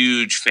was a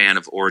huge fan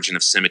of Origin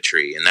of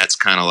Symmetry, and that's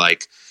kind of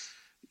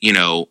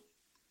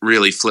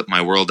really flipped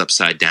my world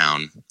upside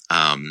down.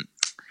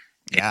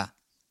 Yeah.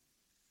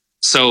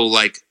 So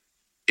like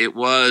it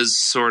was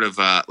sort of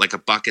like a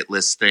bucket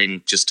list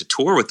thing just to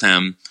tour with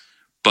him.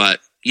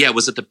 But yeah,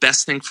 was it the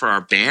best thing for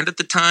our band at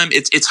the time?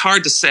 It's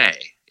hard to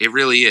say. It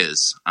really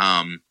is.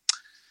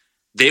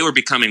 They were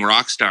becoming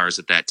rock stars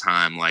at that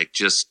time, like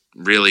just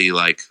really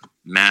like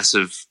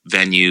massive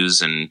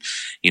venues and,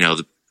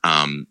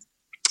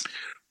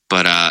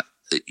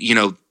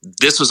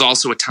 this was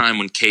also a time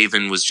when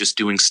Caven was just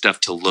doing stuff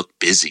to look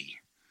busy,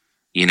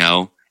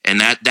 and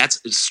that's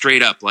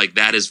straight up like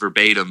that is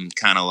verbatim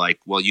kind of like,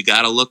 well, you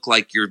got to look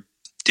like you're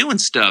doing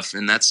stuff.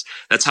 And that's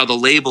how the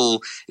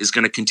label is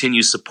going to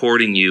continue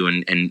supporting you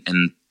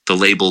and the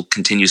label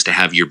continues to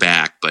have your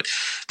back. But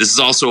this is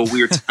also a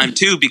weird time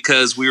too,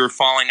 because we were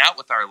falling out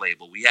with our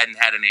label. We hadn't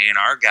had an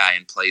A&R guy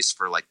in place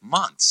for like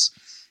months.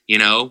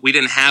 We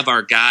didn't have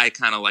our guy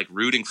kind of like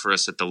rooting for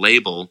us at the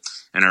label,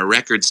 and our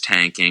record's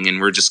tanking, and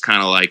we're just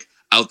kind of like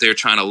out there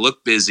trying to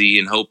look busy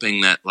and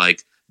hoping that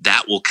like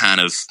that will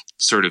kind of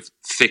sort of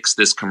fix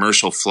this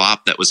commercial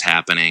flop that was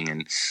happening.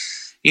 And,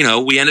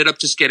 we ended up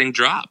just getting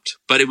dropped,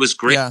 but it was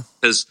great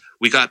because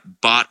we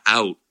got bought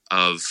out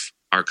of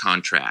our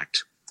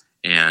contract,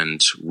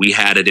 and we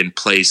had it in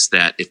place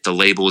that if the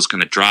label was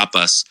going to drop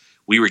us,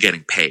 we were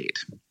getting paid.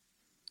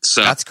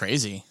 So that's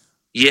crazy.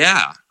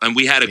 Yeah. And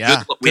we had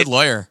a good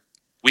lawyer.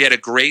 We had a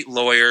great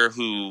lawyer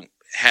who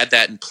had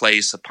that in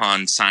place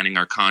upon signing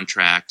our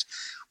contract.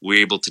 We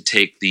were able to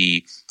take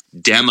the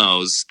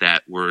demos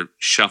that were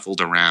shuffled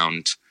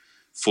around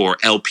for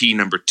LP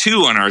number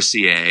 2 on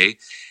RCA,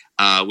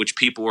 which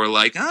people were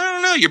like, I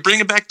don't know, you're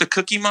bringing back the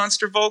Cookie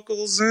Monster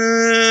vocals.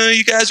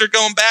 You guys are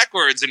going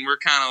backwards. And we're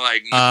kind of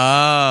like,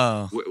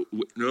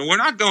 no, we're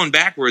not going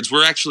backwards.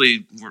 We're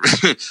actually,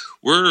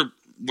 we're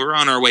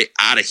on our way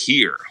out of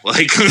here.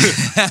 Like,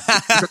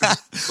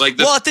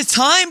 well, at the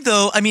time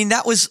though,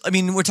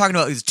 we're talking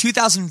about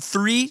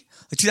 2003,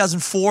 like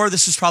 2004,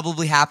 this was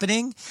probably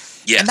happening.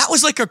 Yes. And that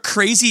was like a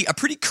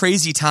pretty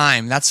crazy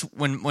time. That's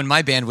when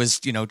my band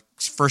was,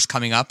 first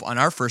coming up on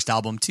our first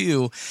album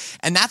too.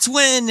 And that's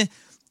when,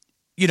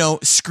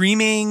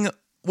 Screaming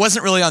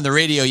wasn't really on the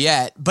radio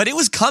yet, but it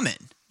was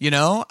coming,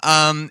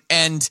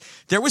 and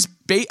there was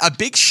a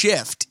big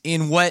shift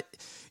in what,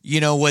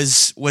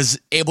 was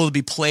able to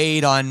be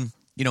played on,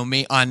 on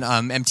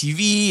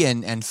MTV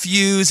and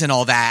Fuse and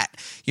all that,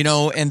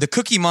 and the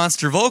Cookie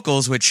Monster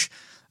vocals, which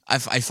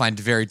I find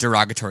a very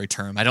derogatory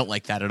term. I don't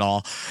like that at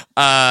all.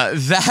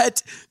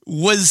 That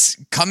was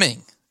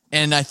coming.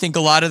 And I think a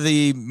lot of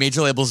the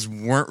major labels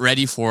weren't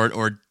ready for it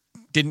or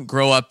didn't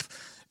grow up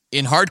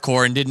in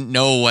hardcore and didn't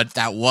know what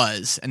that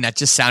was. And that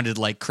just sounded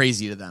like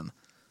crazy to them.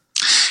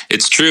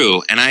 It's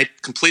true. And I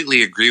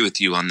completely agree with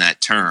you on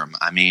that term.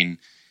 I mean,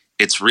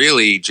 it's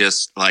really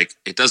just like,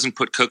 it doesn't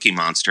put Cookie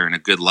Monster in a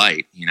good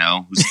light,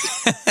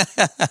 who's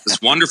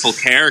this wonderful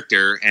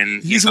character.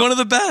 And he's one of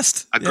the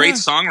best. A great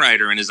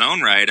songwriter in his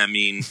own right. I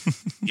mean,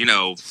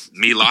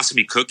 Me Lost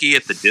Me Cookie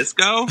at the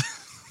Disco.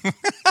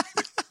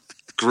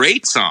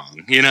 Great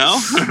song, you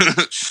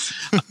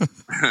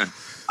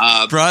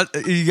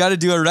got to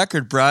do a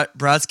record.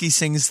 Brodsky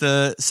sings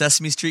the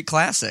Sesame Street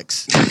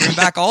classics. Bring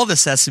back all the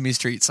Sesame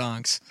Street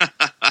songs.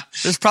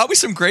 There's probably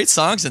some great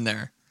songs in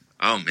there.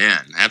 Oh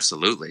man,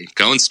 absolutely.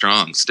 Going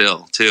strong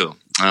still too.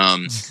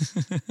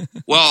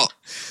 Well,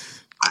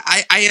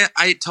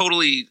 I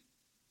totally,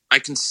 I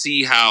can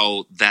see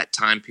how that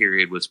time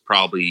period was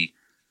probably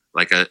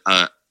like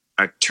a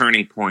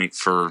turning point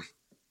for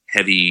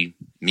heavy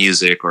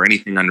music or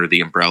anything under the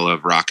umbrella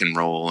of rock and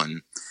roll.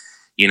 And,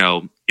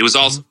 it was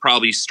also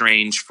probably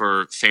strange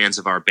for fans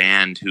of our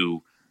band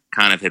who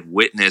kind of had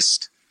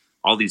witnessed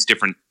all these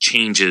different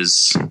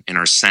changes in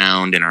our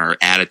sound and our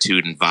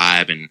attitude and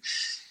vibe. And,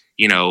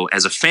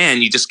 as a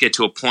fan, you just get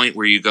to a point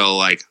where you go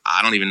like,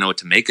 I don't even know what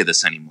to make of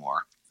this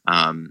anymore.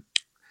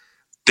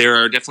 There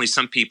are definitely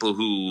some people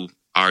who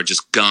are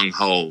just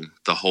gung-ho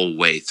the whole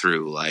way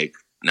through. Like,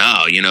 no,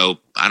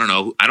 I don't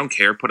know. I don't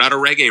care. Put out a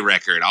reggae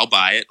record. I'll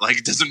buy it. Like,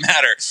 it doesn't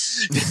matter.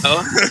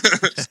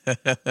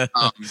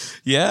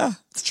 Yeah,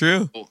 it's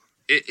true.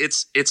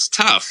 It's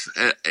tough.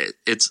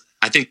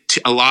 I think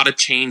a lot of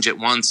change at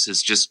once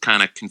is just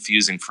kind of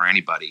confusing for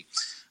anybody.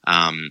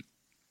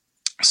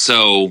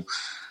 So,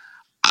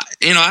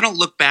 I don't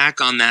look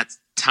back on that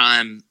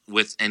time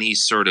with any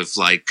sort of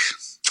like,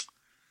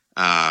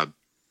 I'm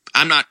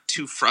not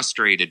too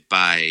frustrated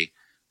by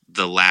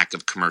the lack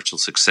of commercial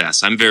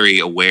success. I'm very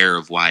aware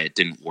of why it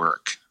didn't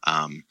work.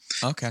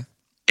 Okay.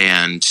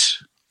 And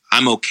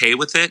I'm okay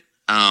with it.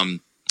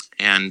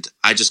 And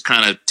I just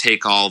kind of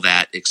take all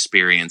that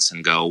experience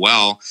and go,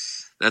 well,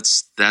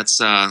 that's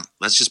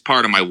just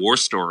part of my war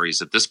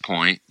stories at this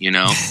point, Yeah,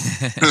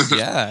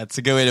 that's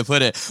a good way to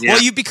put it. Yeah.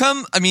 Well, you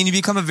become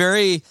a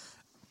very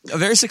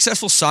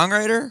successful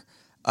songwriter,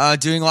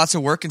 doing lots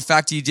of work. In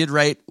fact, you did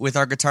write with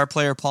our guitar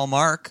player, Paul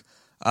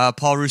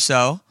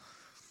Rousseau.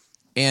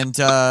 And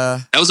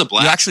that was a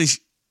blast. You actually,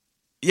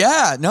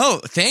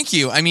 thank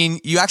you. I mean,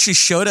 you actually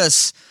showed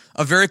us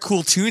a very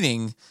cool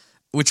tuning,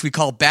 which we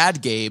call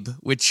Bad Gabe,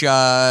 which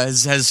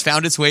has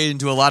found its way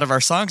into a lot of our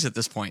songs at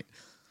this point.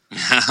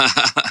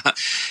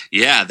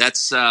 Yeah,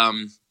 that's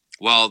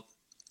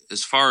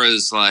as far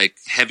as like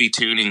heavy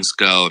tunings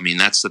go, I mean,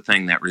 that's the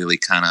thing that really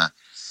kind of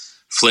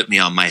flipped me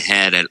on my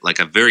head at like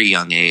a very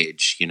young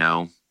age,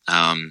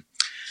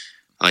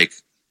 like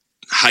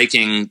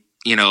hiking,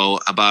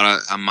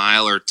 about a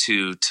mile or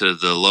two to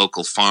the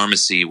local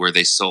pharmacy where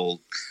they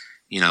sold,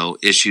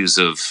 issues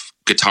of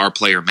Guitar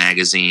Player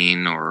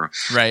magazine or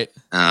right.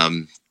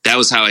 That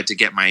was how I had to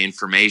get my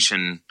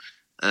information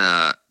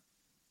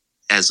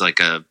as like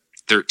a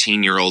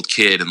 13-year-old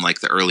kid in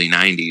like the early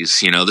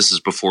 90s. This is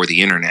before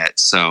the internet.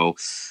 So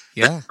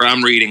yeah,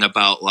 I'm reading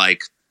about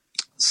like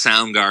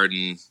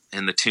Soundgarden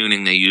and the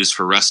tuning they use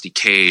for Rusty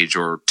Cage,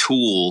 or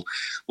Tool,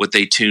 what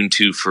they tune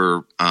to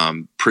for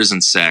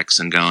Prison Sex,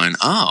 and going,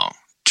 oh,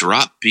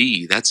 drop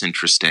B, that's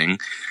interesting.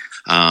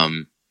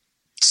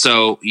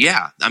 So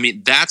yeah, I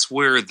mean, that's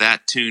where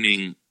that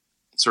tuning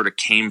sort of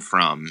came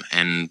from.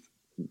 And,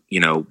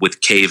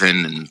 with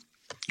Caven and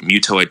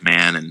Mutoid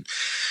Man, and,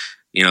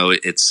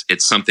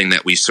 it's something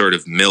that we sort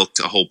of milked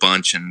a whole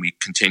bunch, and we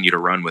continue to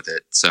run with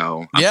it.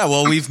 So yeah,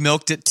 well, we've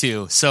milked it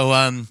too. So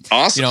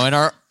awesome.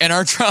 And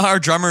our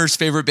drummer's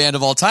favorite band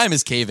of all time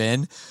is Cave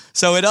In.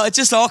 So it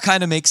just all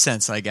kind of makes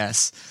sense, I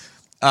guess.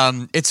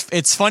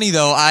 It's funny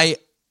though. I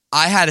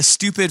had a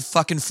stupid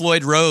fucking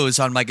Floyd Rose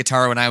on my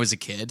guitar when I was a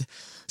kid,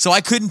 so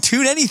I couldn't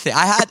tune anything.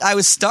 I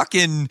was stuck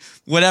in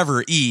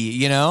whatever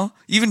E.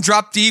 Even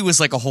drop D was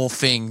like a whole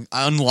thing,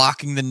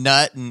 unlocking the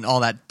nut and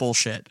all that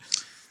bullshit.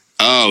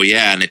 Oh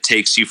yeah, and it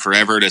takes you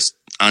forever to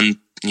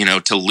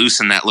to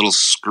loosen that little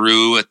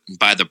screw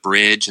by the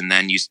bridge, and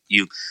then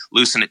you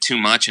loosen it too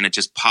much, and it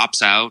just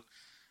pops out.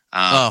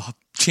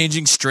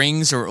 Changing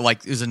strings, or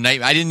like, it was a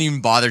nightmare. I didn't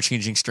even bother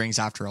changing strings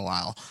after a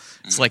while.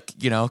 It's like,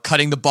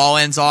 cutting the ball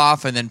ends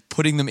off and then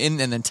putting them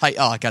in and then tight.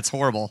 Oh, it gets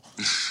horrible.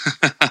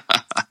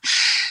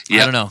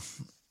 Yeah, I don't know.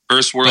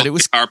 First world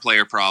guitar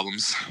player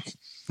problems.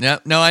 Yeah,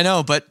 no, I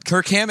know. But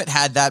Kirk Hammett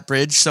had that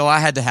bridge, so I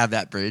had to have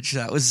that bridge.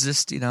 That was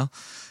just,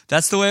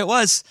 that's the way it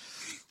was.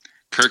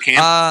 Kirk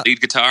Hammett,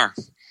 lead guitar.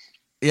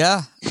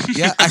 Yeah,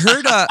 yeah.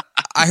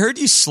 I heard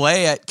you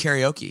slay at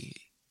karaoke.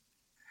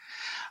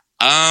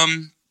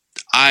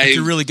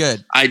 You're really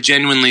good. I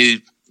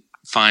genuinely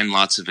find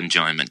lots of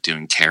enjoyment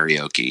doing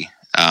karaoke.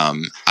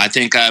 I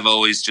think I've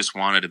always just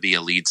wanted to be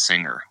a lead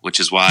singer, which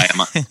is why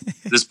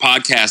this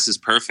podcast is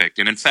perfect.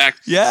 And in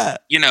fact, yeah,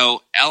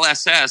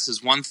 LSS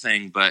is one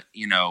thing, but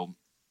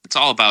it's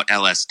all about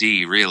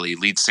LSD, really,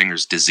 lead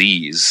singer's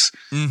disease.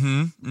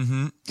 Mm-hmm.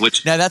 Mm-hmm.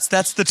 Which now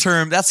that's the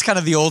term. That's kind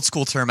of the old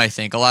school term. I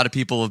think a lot of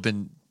people have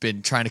been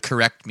trying to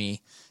correct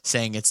me,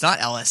 saying it's not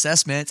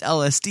LSS, man, it's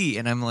LSD.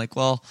 And I'm like,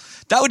 well,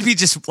 that would be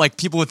just like,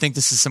 people would think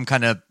this is some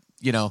kind of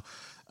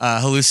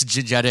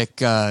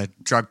hallucinogenic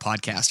drug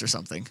podcast or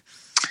something.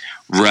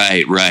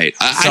 Right.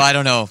 I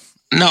don't know.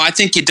 No, I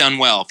think you've done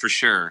well for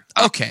sure.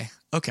 Okay.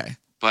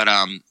 But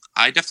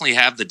I definitely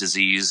have the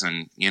disease,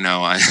 and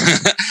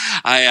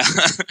I've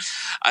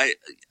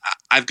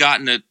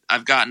gotten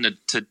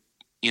to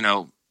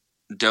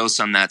dose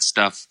on that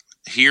stuff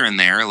here and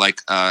there.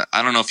 Like I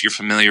don't know if you're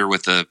familiar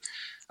with a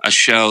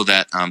show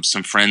that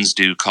some friends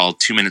do called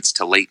 2 Minutes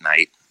to Late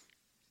Night.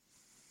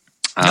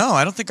 No,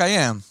 I don't think I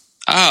am.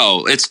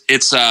 Oh, it's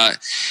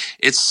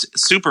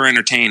super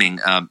entertaining.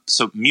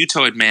 So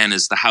Mutoid Man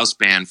is the house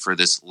band for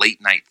this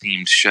late night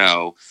themed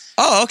show.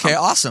 Oh, okay,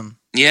 awesome.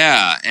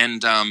 Yeah,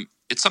 and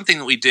it's something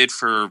that we did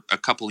for a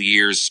couple of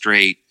years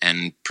straight,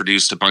 and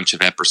produced a bunch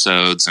of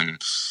episodes.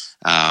 And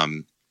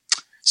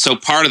so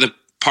part of the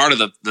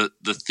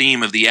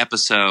theme of the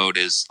episode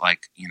is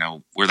like,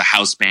 we're the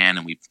house band,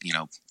 and we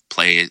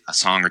play a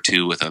song or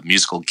two with a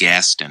musical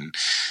guest. And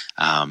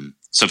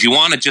so if you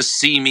want to just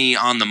see me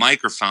on the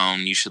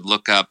microphone, you should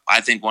look up, I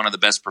think one of the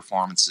best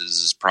performances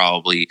is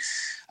probably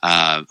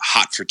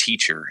Hot for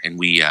Teacher. And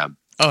we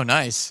oh,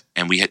 nice.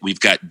 And we've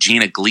got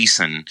Gina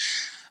Gleason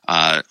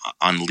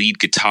on lead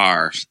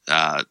guitar,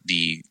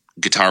 the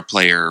guitar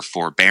player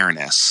for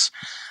Baroness.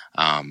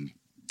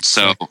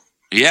 So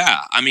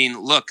yeah, I mean,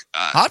 look,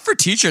 Hot for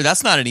Teacher,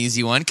 that's not an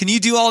easy one. Can you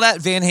do all that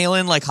Van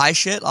Halen like high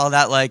shit? All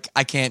that, like,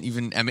 I can't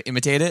even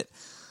imitate it.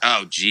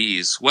 Oh,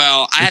 geez.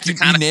 Well, I had to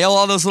kind of nail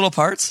all those little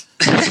parts.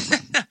 You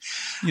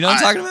know what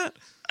I'm talking about?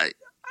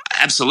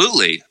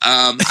 Absolutely.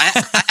 I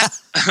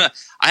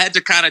had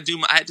to kind of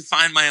I had to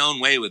find my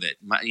own way with it.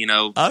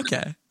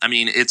 Okay. I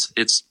mean, it's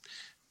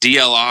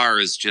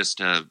DLR is just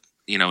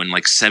in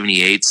like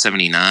 78,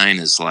 79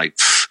 is like,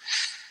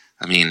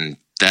 I mean,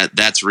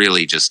 that's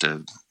really just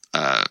who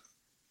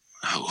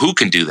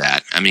can do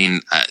that? I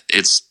mean,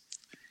 it's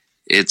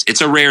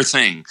a rare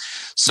thing.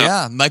 So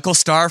yeah, Michael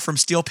Starr from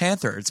Steel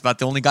Panther. It's about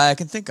the only guy I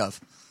can think of.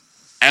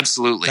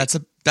 Absolutely.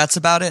 That's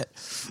about it.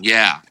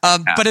 Yeah.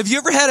 But have you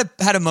ever had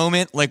a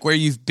moment like where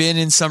you've been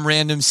in some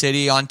random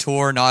city on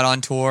tour, not on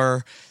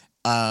tour,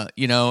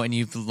 and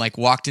you've like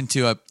walked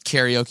into a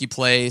karaoke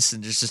place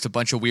and there's just a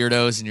bunch of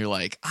weirdos and you're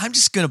like, I'm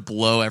just going to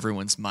blow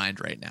everyone's mind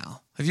right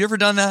now. Have you ever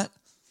done that?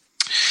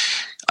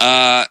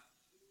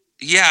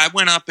 Yeah, I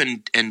went up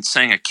and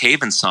sang a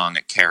Caven song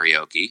at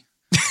karaoke.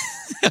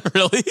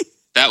 Really?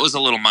 That was a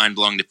little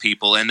mind-blowing to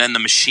people. And then the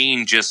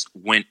machine just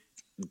went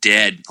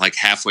dead like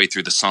halfway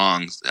through the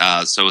song.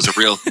 So it was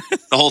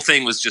the whole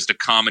thing was just a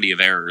comedy of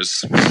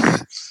errors.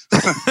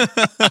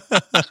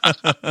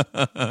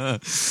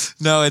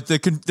 No, at the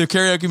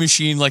karaoke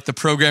machine, like the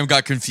program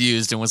got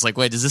confused and was like,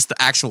 wait, is this the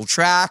actual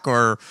track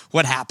or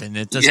what happened?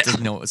 It just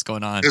didn't know what was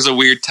going on. There's a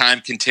weird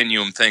time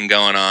continuum thing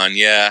going on.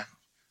 Yeah.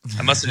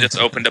 I must have just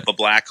opened up a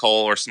black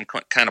hole or some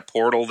kind of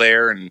portal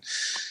there. And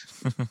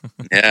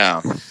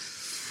yeah.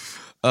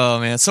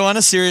 Oh man. So on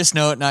a serious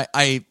note, and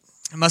I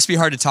it must be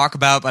hard to talk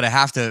about, but I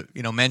have to,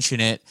 mention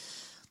it.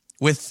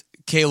 With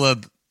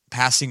Caleb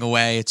passing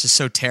away, it's just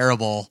so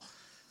terrible.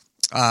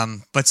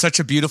 But such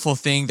a beautiful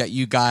thing that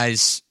you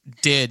guys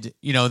did,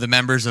 the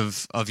members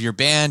of your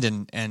band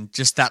and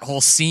just that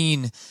whole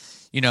scene,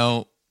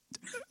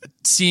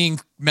 seeing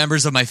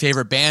members of my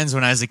favorite bands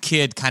when I was a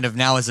kid, kind of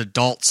now as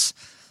adults,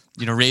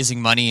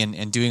 raising money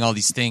and doing all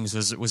these things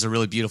was a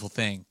really beautiful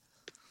thing.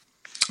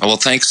 Oh, well,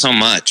 thanks so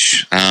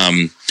much.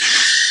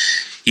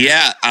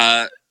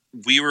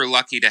 We were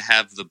lucky to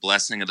have the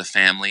blessing of the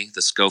family,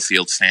 the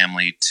Schofield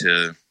family,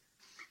 to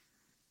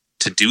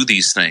do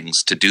these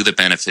things, to do the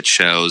benefit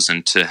shows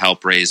and to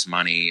help raise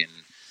money and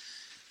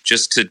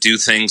just to do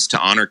things to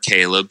honor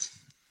Caleb.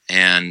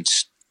 And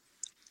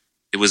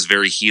it was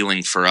very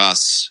healing for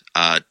us,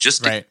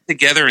 just to get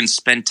together and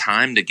spend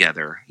time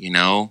together,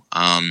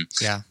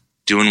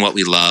 doing what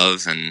we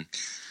love and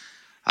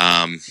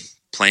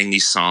playing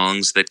these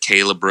songs that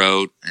Caleb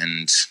wrote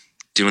and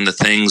doing the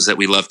things that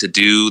we love to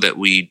do that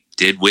we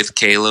did with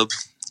Caleb.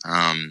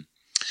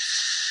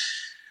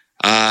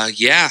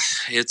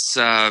 It's,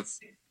 I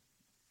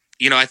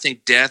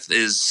think death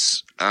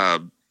is,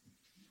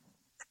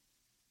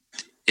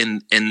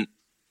 in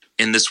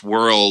this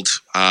world,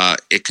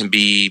 it can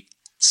be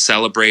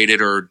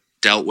celebrated or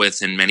dealt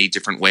with in many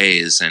different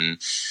ways. And,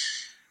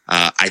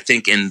 I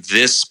think in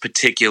this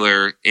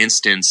particular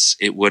instance,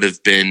 it would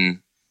have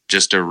been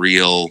just a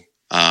real,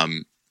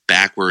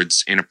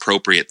 backwards,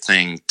 inappropriate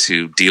thing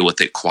to deal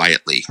with it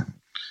quietly,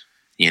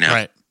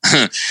 Right.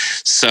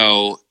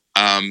 So,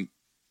 I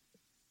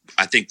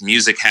think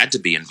music had to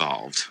be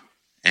involved,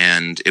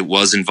 and it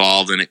was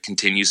involved, and it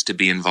continues to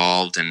be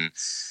involved. And,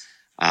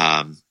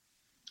 I'm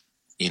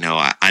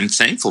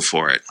thankful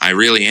for it. I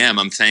really am.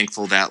 I'm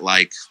thankful that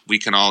we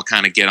can all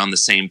kind of get on the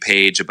same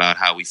page about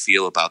how we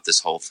feel about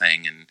this whole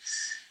thing and,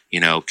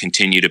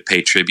 continue to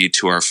pay tribute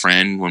to our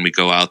friend when we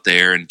go out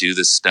there and do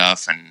this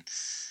stuff. And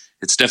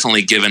it's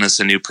definitely given us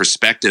a new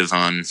perspective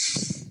on,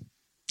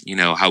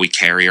 how we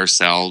carry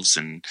ourselves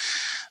and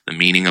the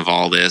meaning of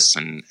all this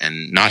and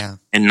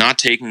not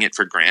taking it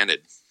for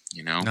granted,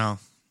 No,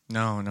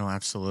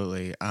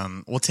 absolutely.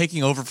 Well,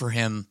 taking over for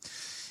him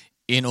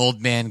in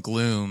Old Man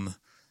Gloom,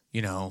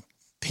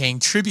 paying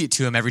tribute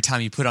to him every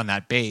time you put on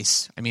that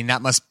bass. I mean,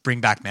 that must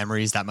bring back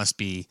memories. That must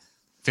be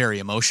very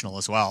emotional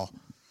as well.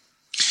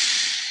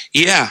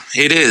 Yeah,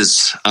 it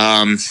is.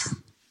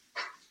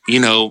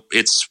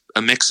 It's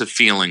a mix of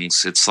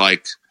feelings. It's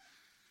like,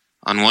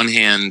 on one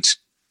hand,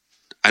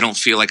 I don't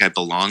feel like I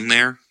belong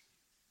there.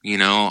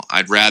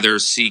 I'd rather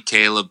see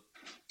Caleb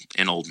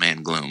in Old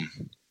Man Gloom.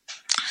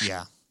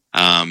 Yeah.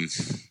 And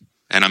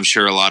I'm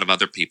sure a lot of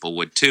other people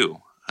would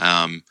too.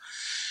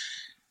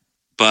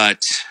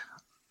 But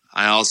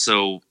I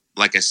also,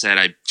 like I said,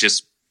 I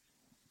just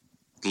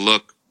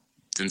look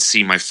and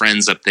see my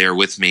friends up there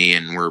with me,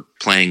 and we're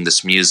playing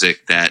this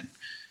music that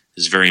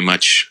is very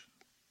much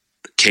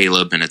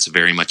Caleb, and it's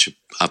very much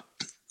a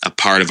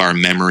part of our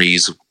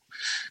memories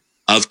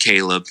of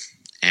Caleb,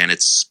 and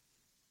it's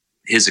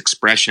his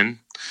expression.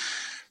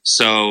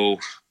 So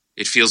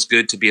it feels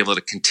good to be able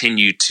to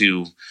continue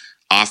to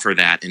offer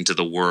that into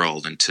the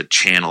world and to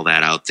channel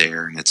that out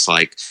there. And it's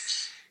like,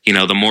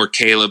 the more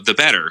Caleb, the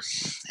better.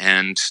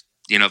 And,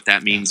 if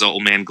that means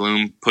Old Man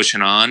Gloom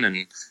pushing on,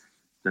 and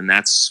then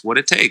that's what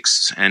it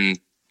takes. And,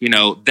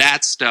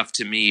 that stuff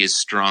to me is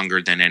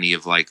stronger than any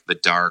of the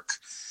dark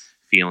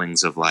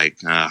feelings of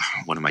what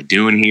am I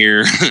doing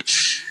here?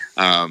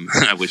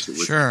 I wish it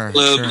was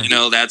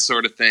Caleb, that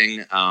sort of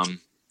thing.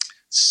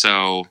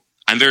 So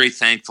I'm very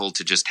thankful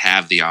to just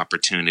have the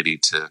opportunity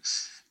to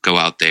go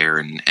out there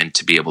and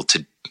to be able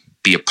to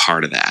be a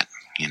part of that,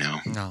 No,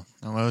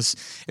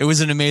 it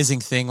was an amazing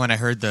thing when I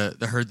heard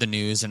the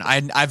news, and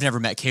I've never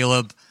met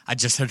Caleb. I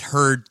just had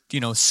heard,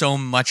 so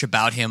much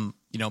about him,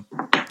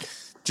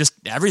 just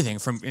everything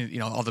from,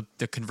 all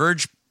the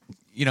Converge,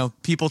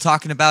 people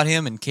talking about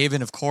him, and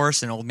Caven, of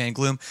course, and Old Man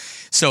Gloom.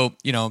 So,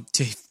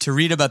 to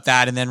read about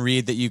that and then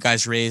read that you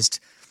guys raised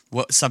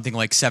something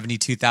like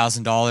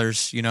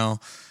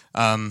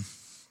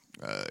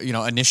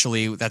 $72,000,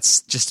 initially,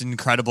 that's just an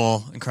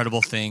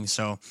incredible thing.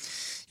 So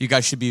you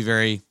guys should be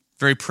very,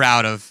 very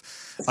proud of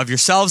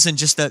yourselves, and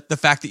just the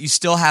fact that you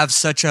still have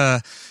such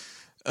a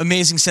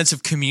amazing sense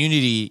of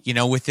community,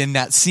 within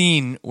that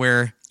scene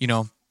where,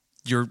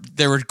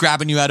 they were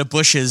grabbing you out of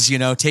bushes,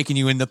 taking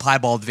you in the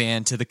piebald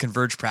van to the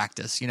Converge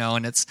practice,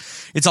 and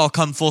it's all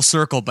come full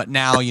circle, but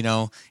now,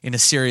 in a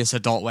serious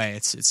adult way,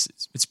 it's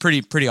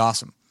pretty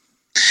awesome.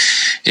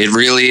 It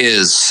really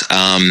is.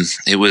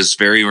 It was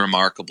very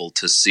remarkable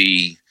to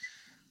see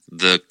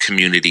the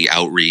community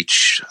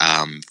outreach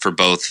for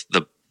both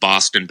the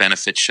Boston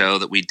benefit show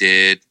that we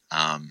did.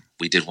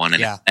 We did one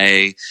in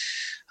LA.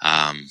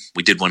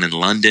 We did one in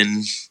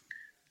London.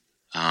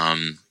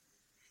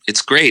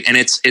 It's great. And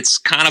it's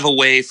kind of a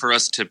way for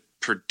us to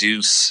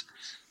produce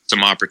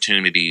some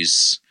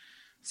opportunities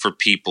for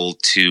people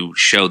to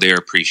show their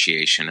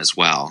appreciation as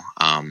well.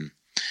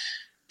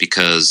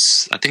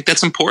 Because I think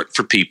that's important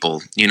for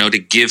people, to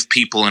give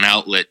people an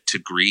outlet to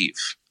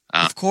grieve.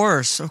 Of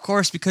course,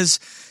 because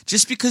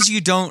just because you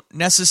don't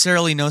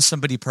necessarily know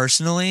somebody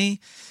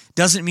personally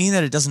doesn't mean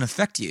that it doesn't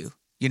affect you.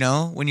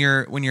 When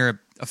you're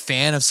a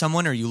fan of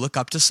someone or you look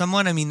up to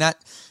someone, I mean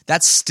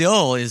that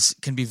still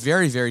can be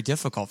very, very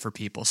difficult for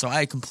people. So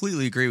I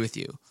completely agree with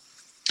you.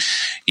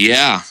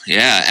 Yeah,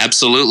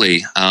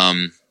 absolutely.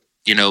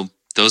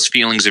 Those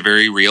feelings are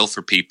very real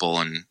for people,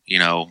 and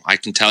I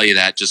can tell you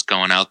that just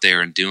going out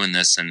there and doing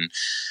this and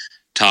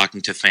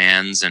talking to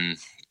fans and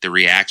the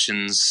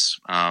reactions.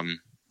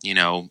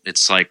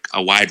 It's like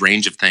a wide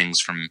range of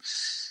things, from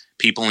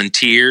people in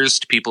tears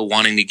to people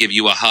wanting to give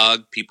you a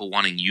hug, people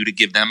wanting you to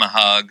give them a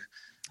hug,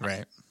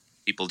 right?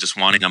 People just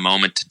wanting a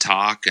moment to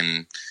talk,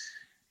 and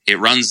it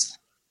runs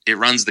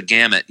the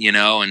gamut,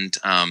 and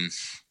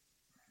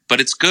but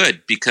it's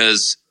good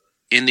because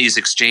in these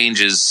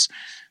exchanges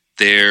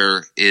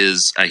there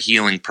is a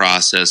healing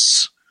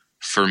process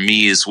for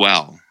me as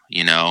well,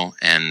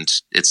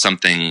 and it's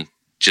something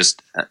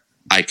just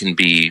I can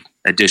be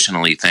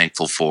additionally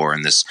thankful for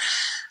in this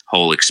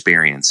whole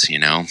experience,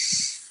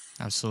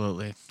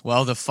 Absolutely.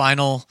 Well,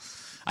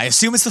 I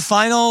assume it's the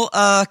final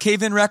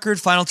Cave In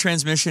record, Final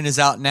Transmission is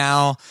out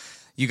now.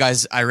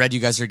 I read you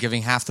guys are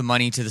giving half the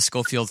money to the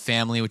Schofield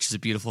family, which is a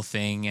beautiful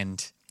thing,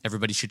 and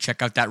everybody should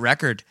check out that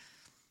record.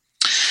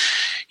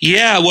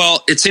 Yeah,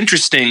 well, it's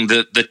interesting.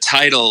 The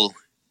title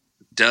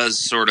does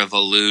sort of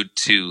allude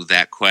to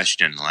that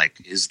question, like,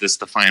 is this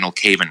the final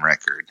Cave In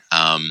record?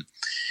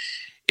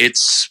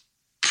 It's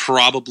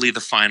probably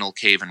the final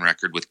Cave In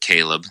record with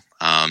Caleb.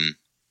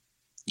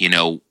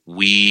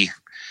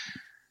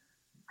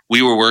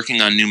 We were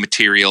working on new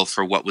material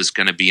for what was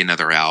going to be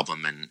another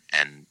album,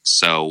 and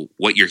so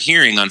what you're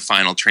hearing on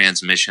Final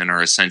Transmission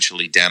are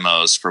essentially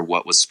demos for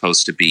what was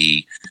supposed to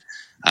be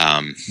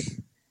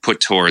put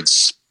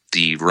towards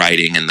the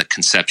writing and the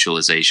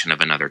conceptualization of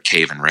another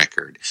Cave In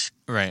record.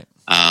 Right.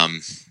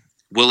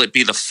 Will it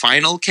be the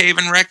final Cave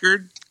In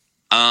record?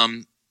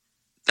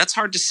 That's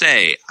hard to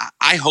say.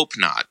 I hope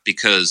not,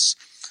 because,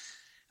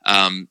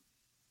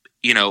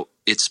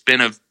 it's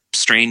been a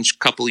strange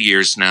couple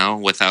years now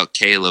without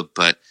Caleb,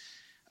 but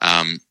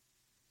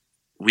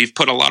we've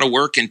put a lot of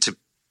work into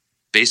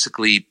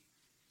basically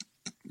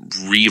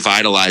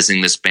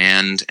revitalizing this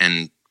band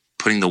and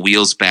putting the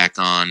wheels back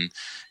on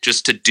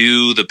just to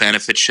do the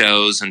benefit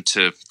shows and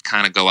to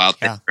kind of go out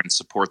there and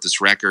support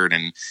this record.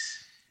 And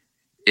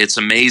it's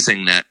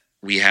amazing that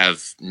we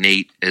have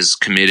Nate as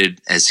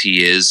committed as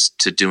he is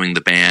to doing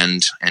the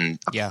band and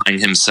applying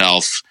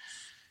himself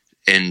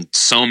in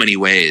so many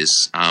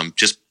ways,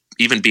 just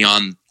even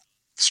beyond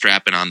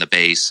strapping on the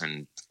bass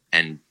and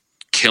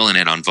killing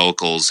it on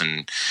vocals.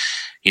 And,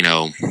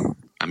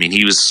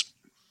 he was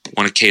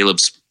one of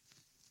Caleb's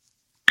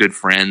good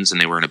friends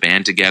and they were in a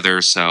band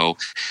together. So,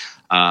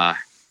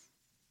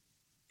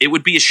 it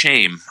would be a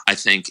shame, I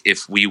think,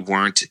 if we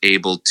weren't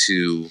able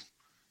to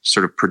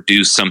sort of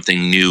produce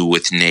something new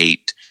with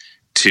Nate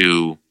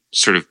to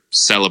sort of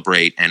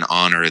celebrate and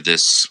honor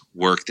this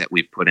work that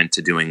we put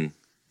into doing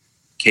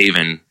Cave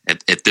In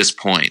at this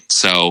point.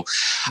 So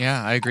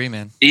yeah, I agree,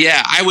 man.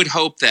 Yeah, I would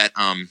hope that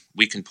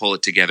we can pull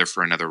it together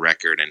for another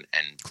record, and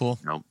cool.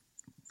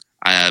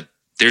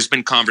 There's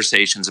been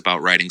conversations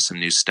about writing some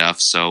new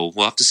stuff, so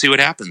we'll have to see what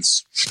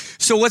happens.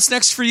 So what's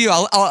next for you?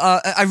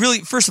 I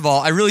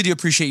really do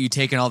appreciate you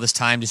taking all this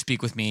time to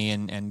speak with me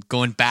and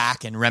going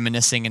back and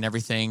reminiscing and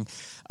everything.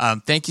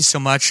 Thank you so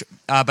much.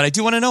 But I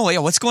do want to know,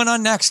 what's going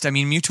on next? I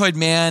mean, Mutoid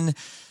Man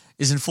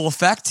is in full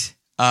effect.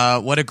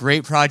 What a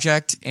great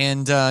project.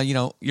 And,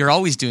 you're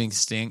always doing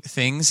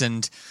things.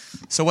 And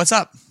so what's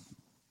up?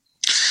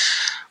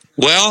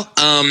 Well,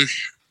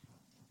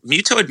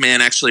 Mutoid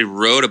Man actually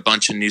wrote a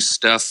bunch of new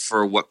stuff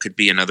for what could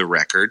be another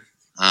record.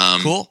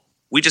 Cool.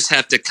 We just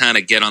have to kind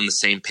of get on the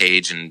same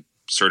page and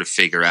sort of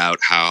figure out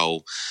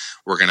how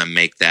we're going to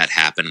make that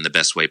happen in the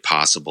best way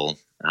possible.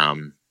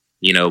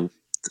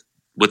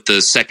 With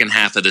the second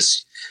half of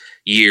this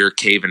year,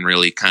 Cave In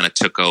really kind of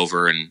took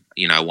over, and,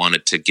 I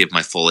wanted to give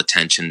my full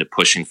attention to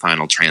pushing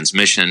Final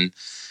Transmission.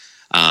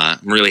 I'm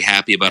really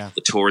happy about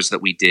the tours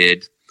that we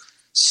did.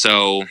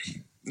 So,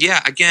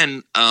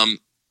 again,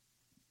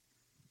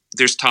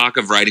 there's talk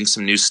of writing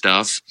some new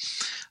stuff.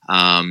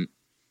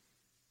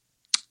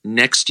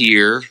 Next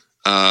year,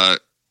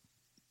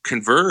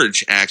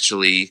 Converge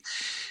actually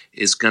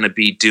is going to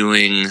be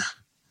doing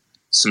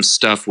some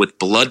stuff with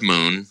Blood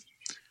Moon,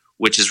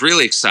 which is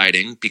really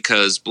exciting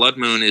because Blood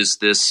Moon is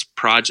this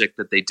project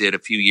that they did a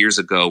few years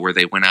ago where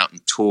they went out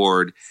and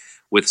toured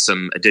with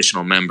some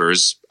additional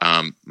members,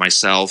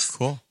 myself,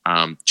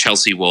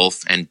 Chelsea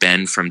Wolfe, and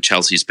Ben from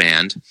Chelsea's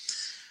band.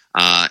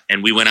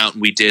 And we went out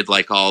and we did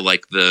all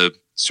the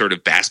sort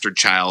of bastard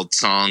child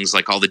songs,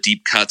 like all the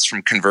deep cuts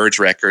from Converge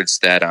records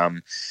that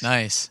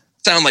nice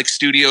sound like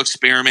studio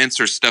experiments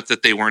or stuff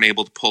that they weren't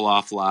able to pull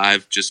off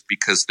live just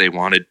because they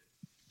wanted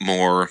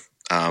more,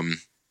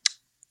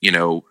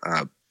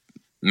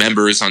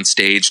 members on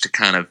stage to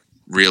kind of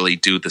really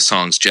do the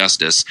songs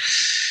justice.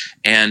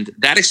 And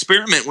that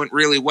experiment went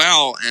really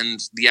well.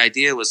 And the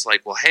idea was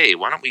like, well, hey,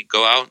 why don't we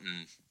go out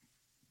and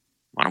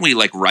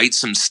like write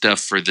some stuff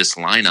for this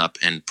lineup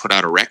and put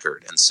out a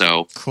record? And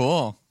so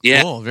cool.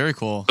 Very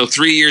cool. So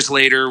 3 years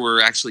later,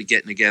 we're actually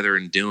getting together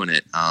and doing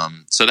it.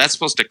 So that's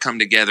supposed to come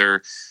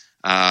together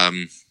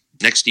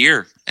next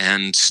year,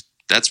 and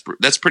that's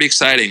pretty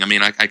exciting. I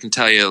mean, I can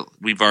tell you,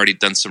 we've already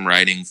done some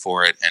writing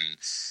for it, and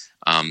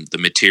the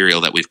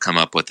material that we've come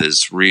up with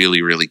is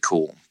really, really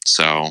cool.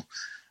 So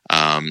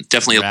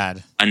definitely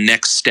a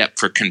next step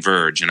for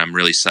Converge, and I'm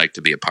really psyched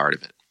to be a part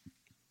of it.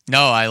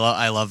 No,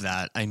 I love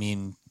that. I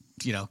mean,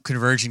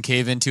 Converge and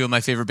Cave In, two of my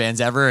favorite bands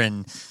ever,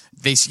 and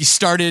you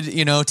started,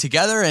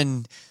 together,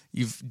 and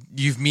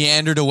you've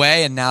meandered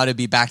away, and now to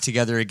be back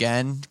together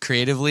again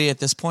creatively at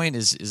this point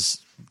is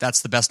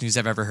that's the best news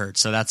I've ever heard.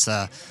 So that's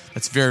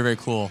very, very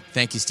cool.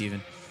 Thank you,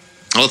 Steven.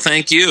 Well,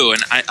 thank you.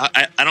 And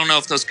I don't know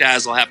if those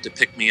guys will have to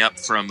pick me up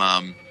from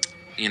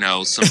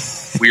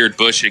some weird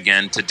bush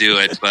again to do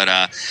it,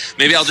 but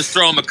maybe I'll just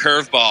throw them a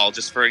curveball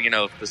just for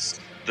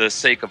the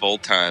sake of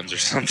old times or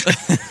something.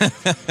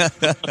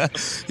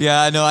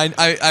 Yeah, no,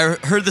 I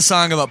heard the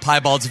song about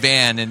Piebald's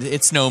van, and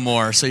it's no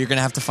more, so you're going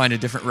to have to find a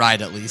different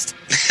ride at least.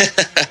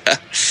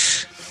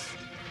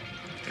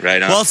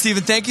 Right on. Well,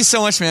 Steven, thank you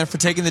so much, man, for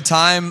taking the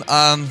time.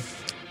 I'm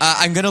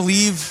going to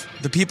leave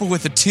the people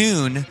with a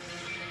tune.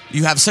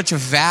 You have such a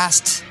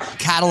vast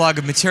catalog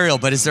of material,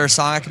 but is there a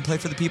song I can play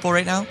for the people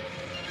right now?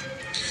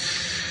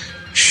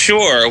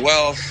 Sure.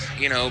 Well,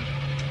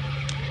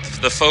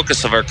 the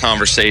focus of our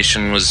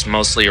conversation was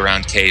mostly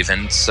around Cave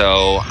In,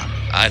 so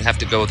I'd have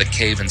to go with a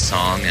Cave In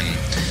song. And,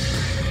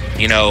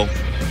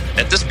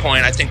 at this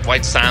point, I think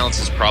White Silence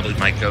is probably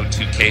my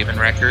go-to Cave In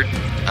record.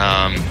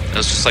 It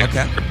was just like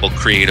a triple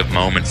creative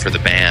moment for the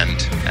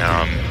band.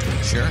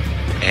 Sure.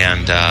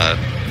 And,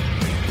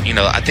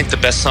 I think the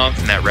best song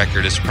from that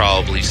record is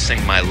probably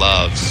Sing My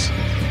Loves.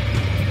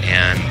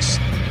 And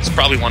it's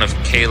probably one of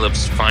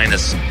Caleb's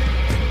finest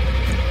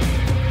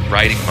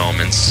writing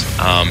moments.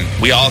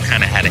 We all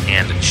kind of had a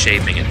hand in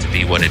shaping it to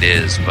be what it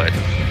is, but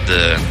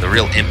the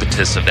real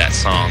impetus of that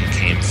song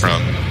came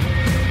from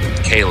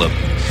Caleb.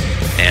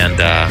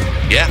 And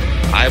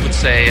I would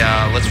say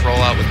let's roll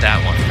out with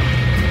that one.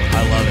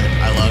 I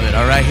love it.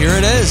 All right, here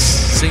it is.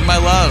 Sing My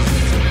Love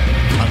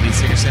on Lead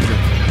Singer Syndrome.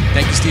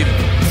 Thank you, Steven.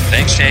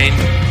 Thanks, Shane.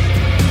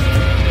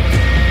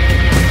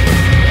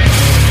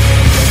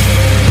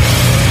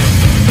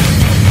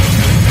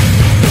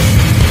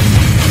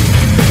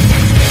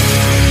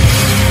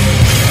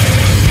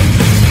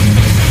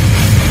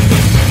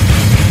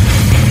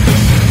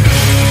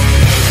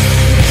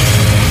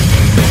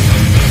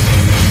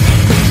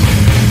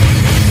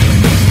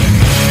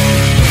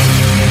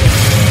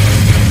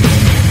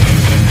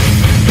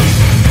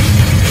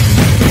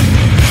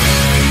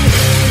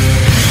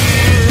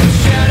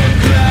 Shattered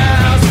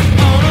glass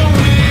on a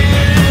wheel.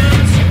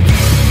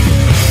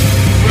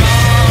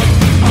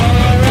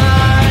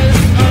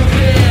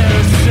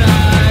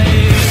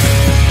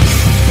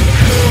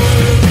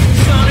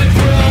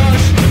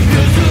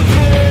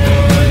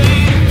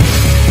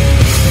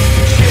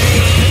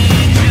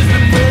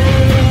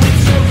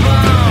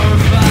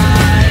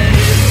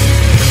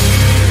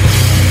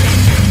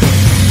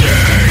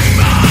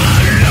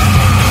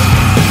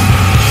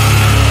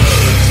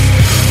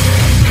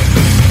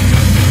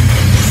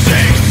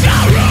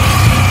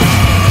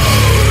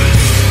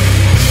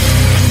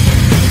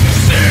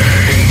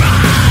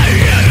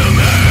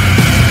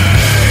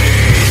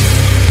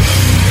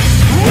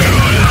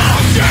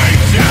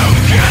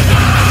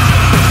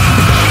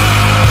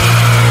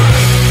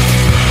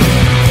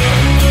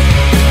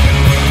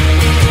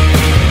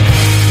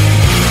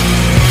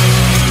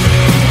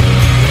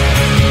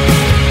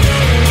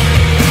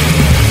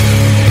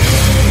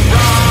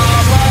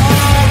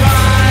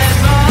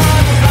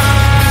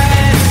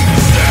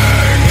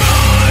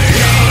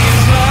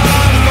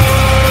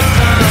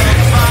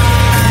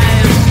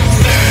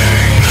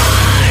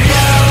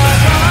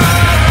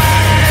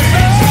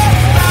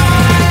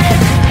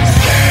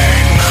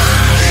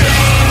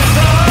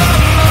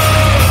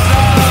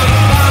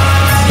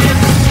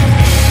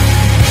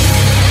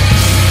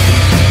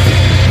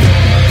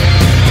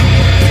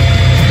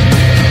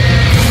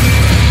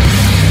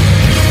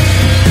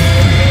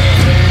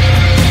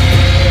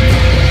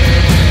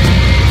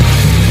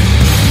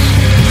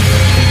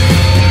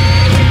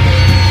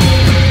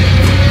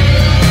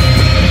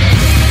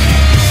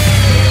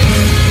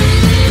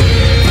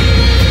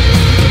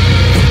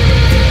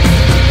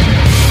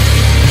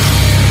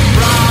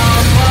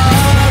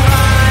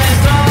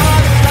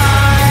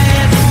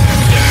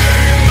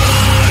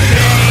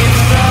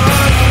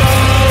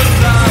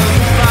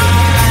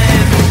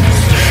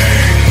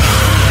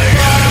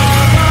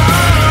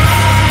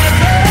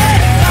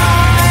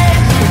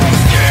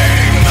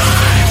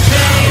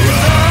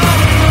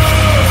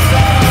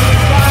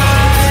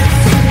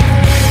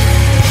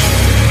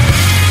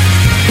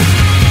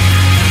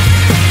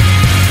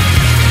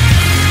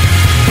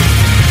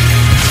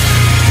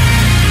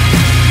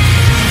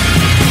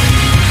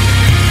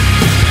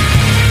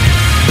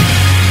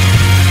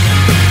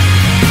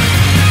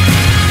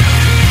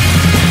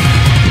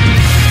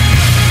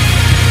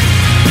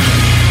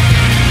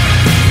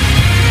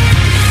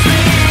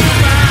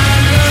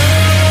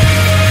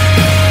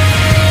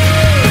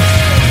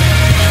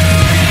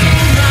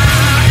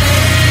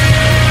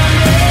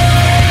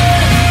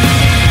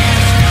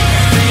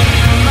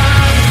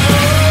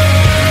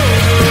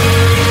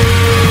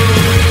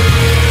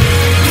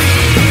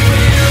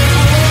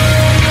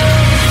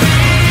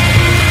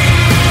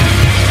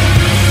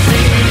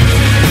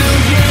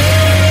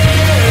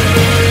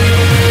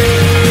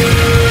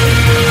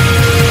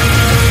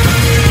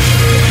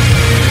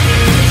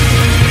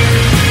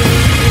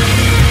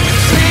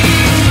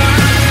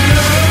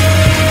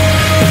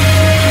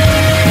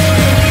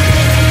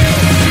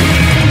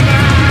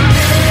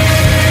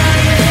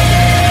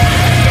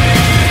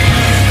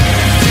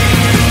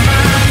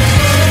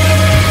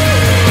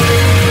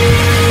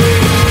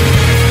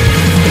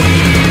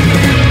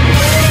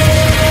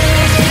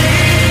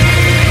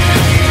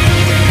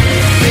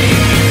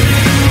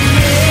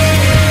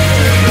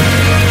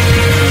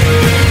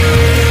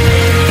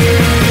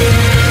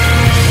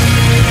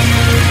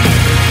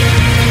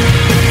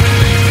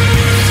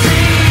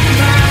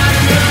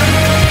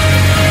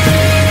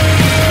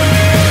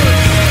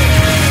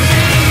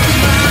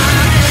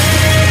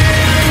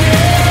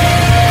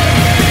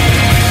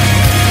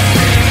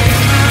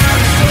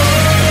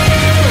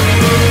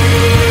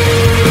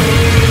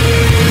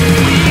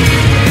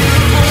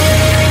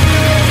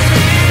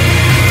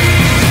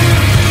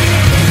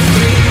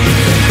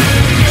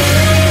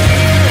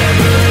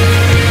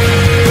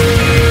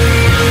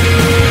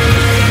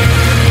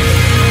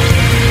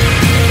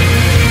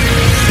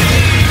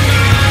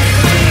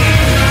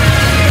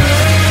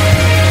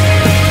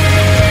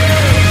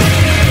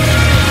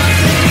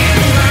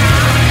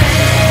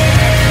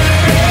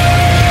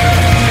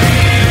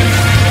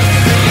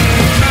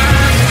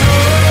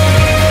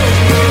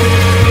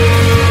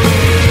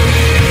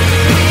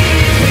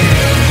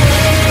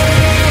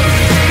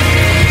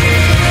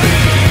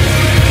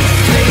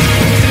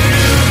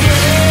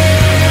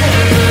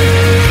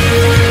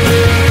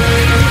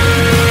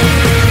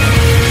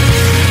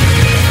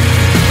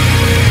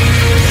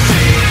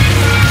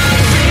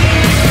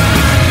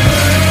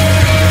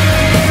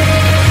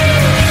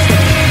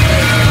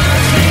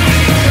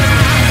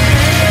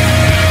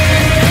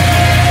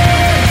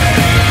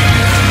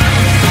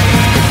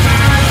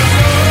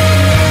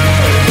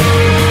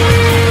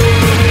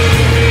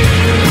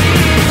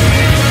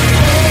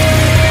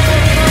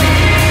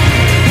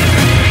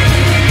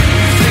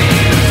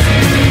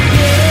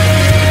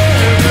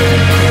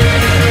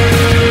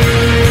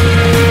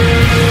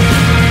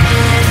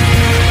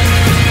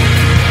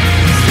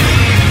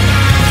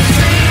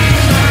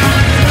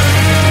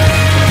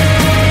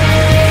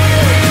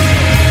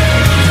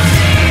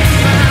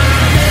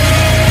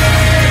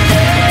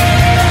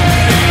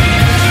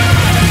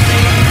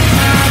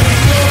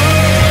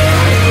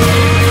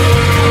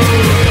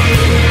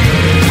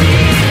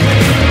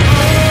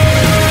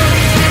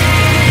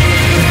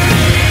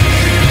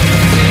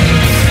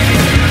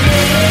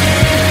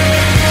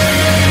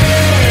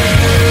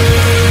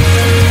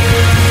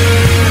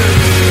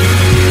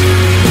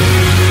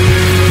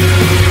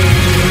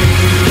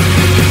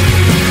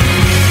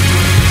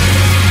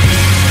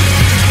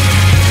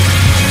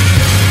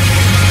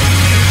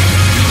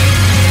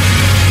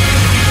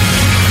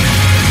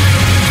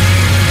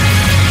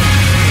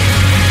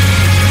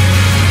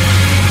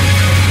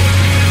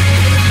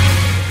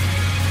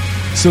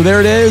 So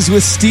there it is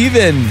with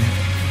Steven.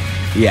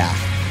 Yeah,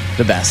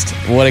 the best.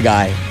 What a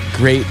guy.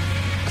 Great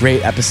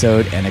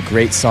episode and a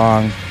great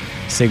song.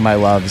 Sing My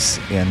Loves.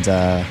 And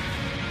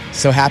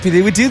so happy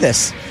they would do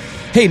this.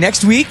 Hey,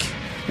 next week,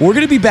 we're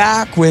going to be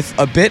back with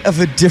a bit of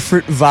a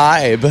different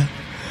vibe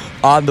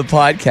on the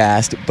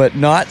podcast, but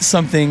not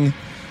something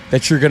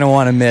that you're going to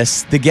want to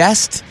miss. The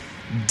guest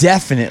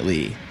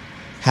definitely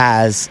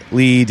has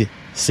lead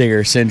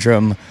singer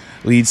syndrome,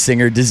 lead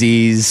singer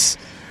disease,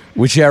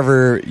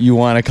 whichever you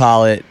want to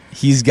call it.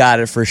 He's got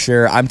it for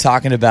sure. I'm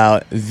talking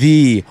about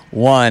the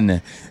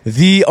one,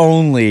 the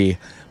only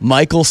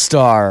Michael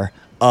Starr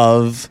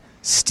of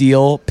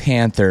Steel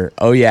Panther.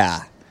 Oh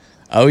yeah,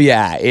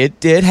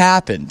 it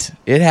happened.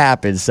 It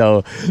happened.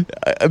 So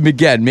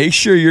again, make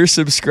sure you're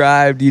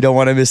subscribed. You don't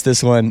want to miss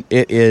this one.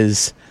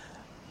 It's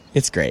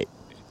great.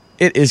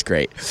 It is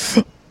great.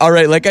 All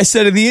right, like I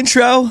said in the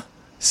intro,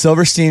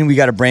 Silverstein, we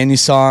got a brand new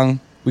song.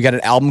 We got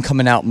an album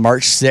coming out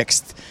March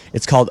 6th.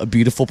 It's called A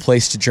Beautiful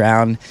Place to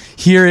Drown.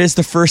 Here is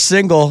the first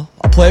single.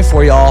 I'll play it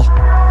for y'all.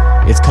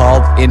 It's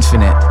called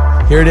Infinite.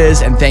 Here it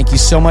is, and thank you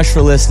so much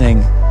for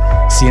listening.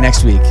 See you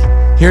next week.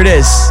 Here it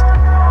is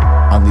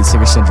on Lead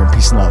Singer Syndrome.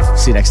 Peace and love.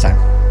 See you next time.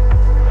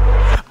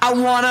 I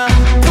wanna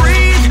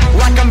breathe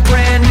like I'm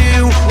brand new.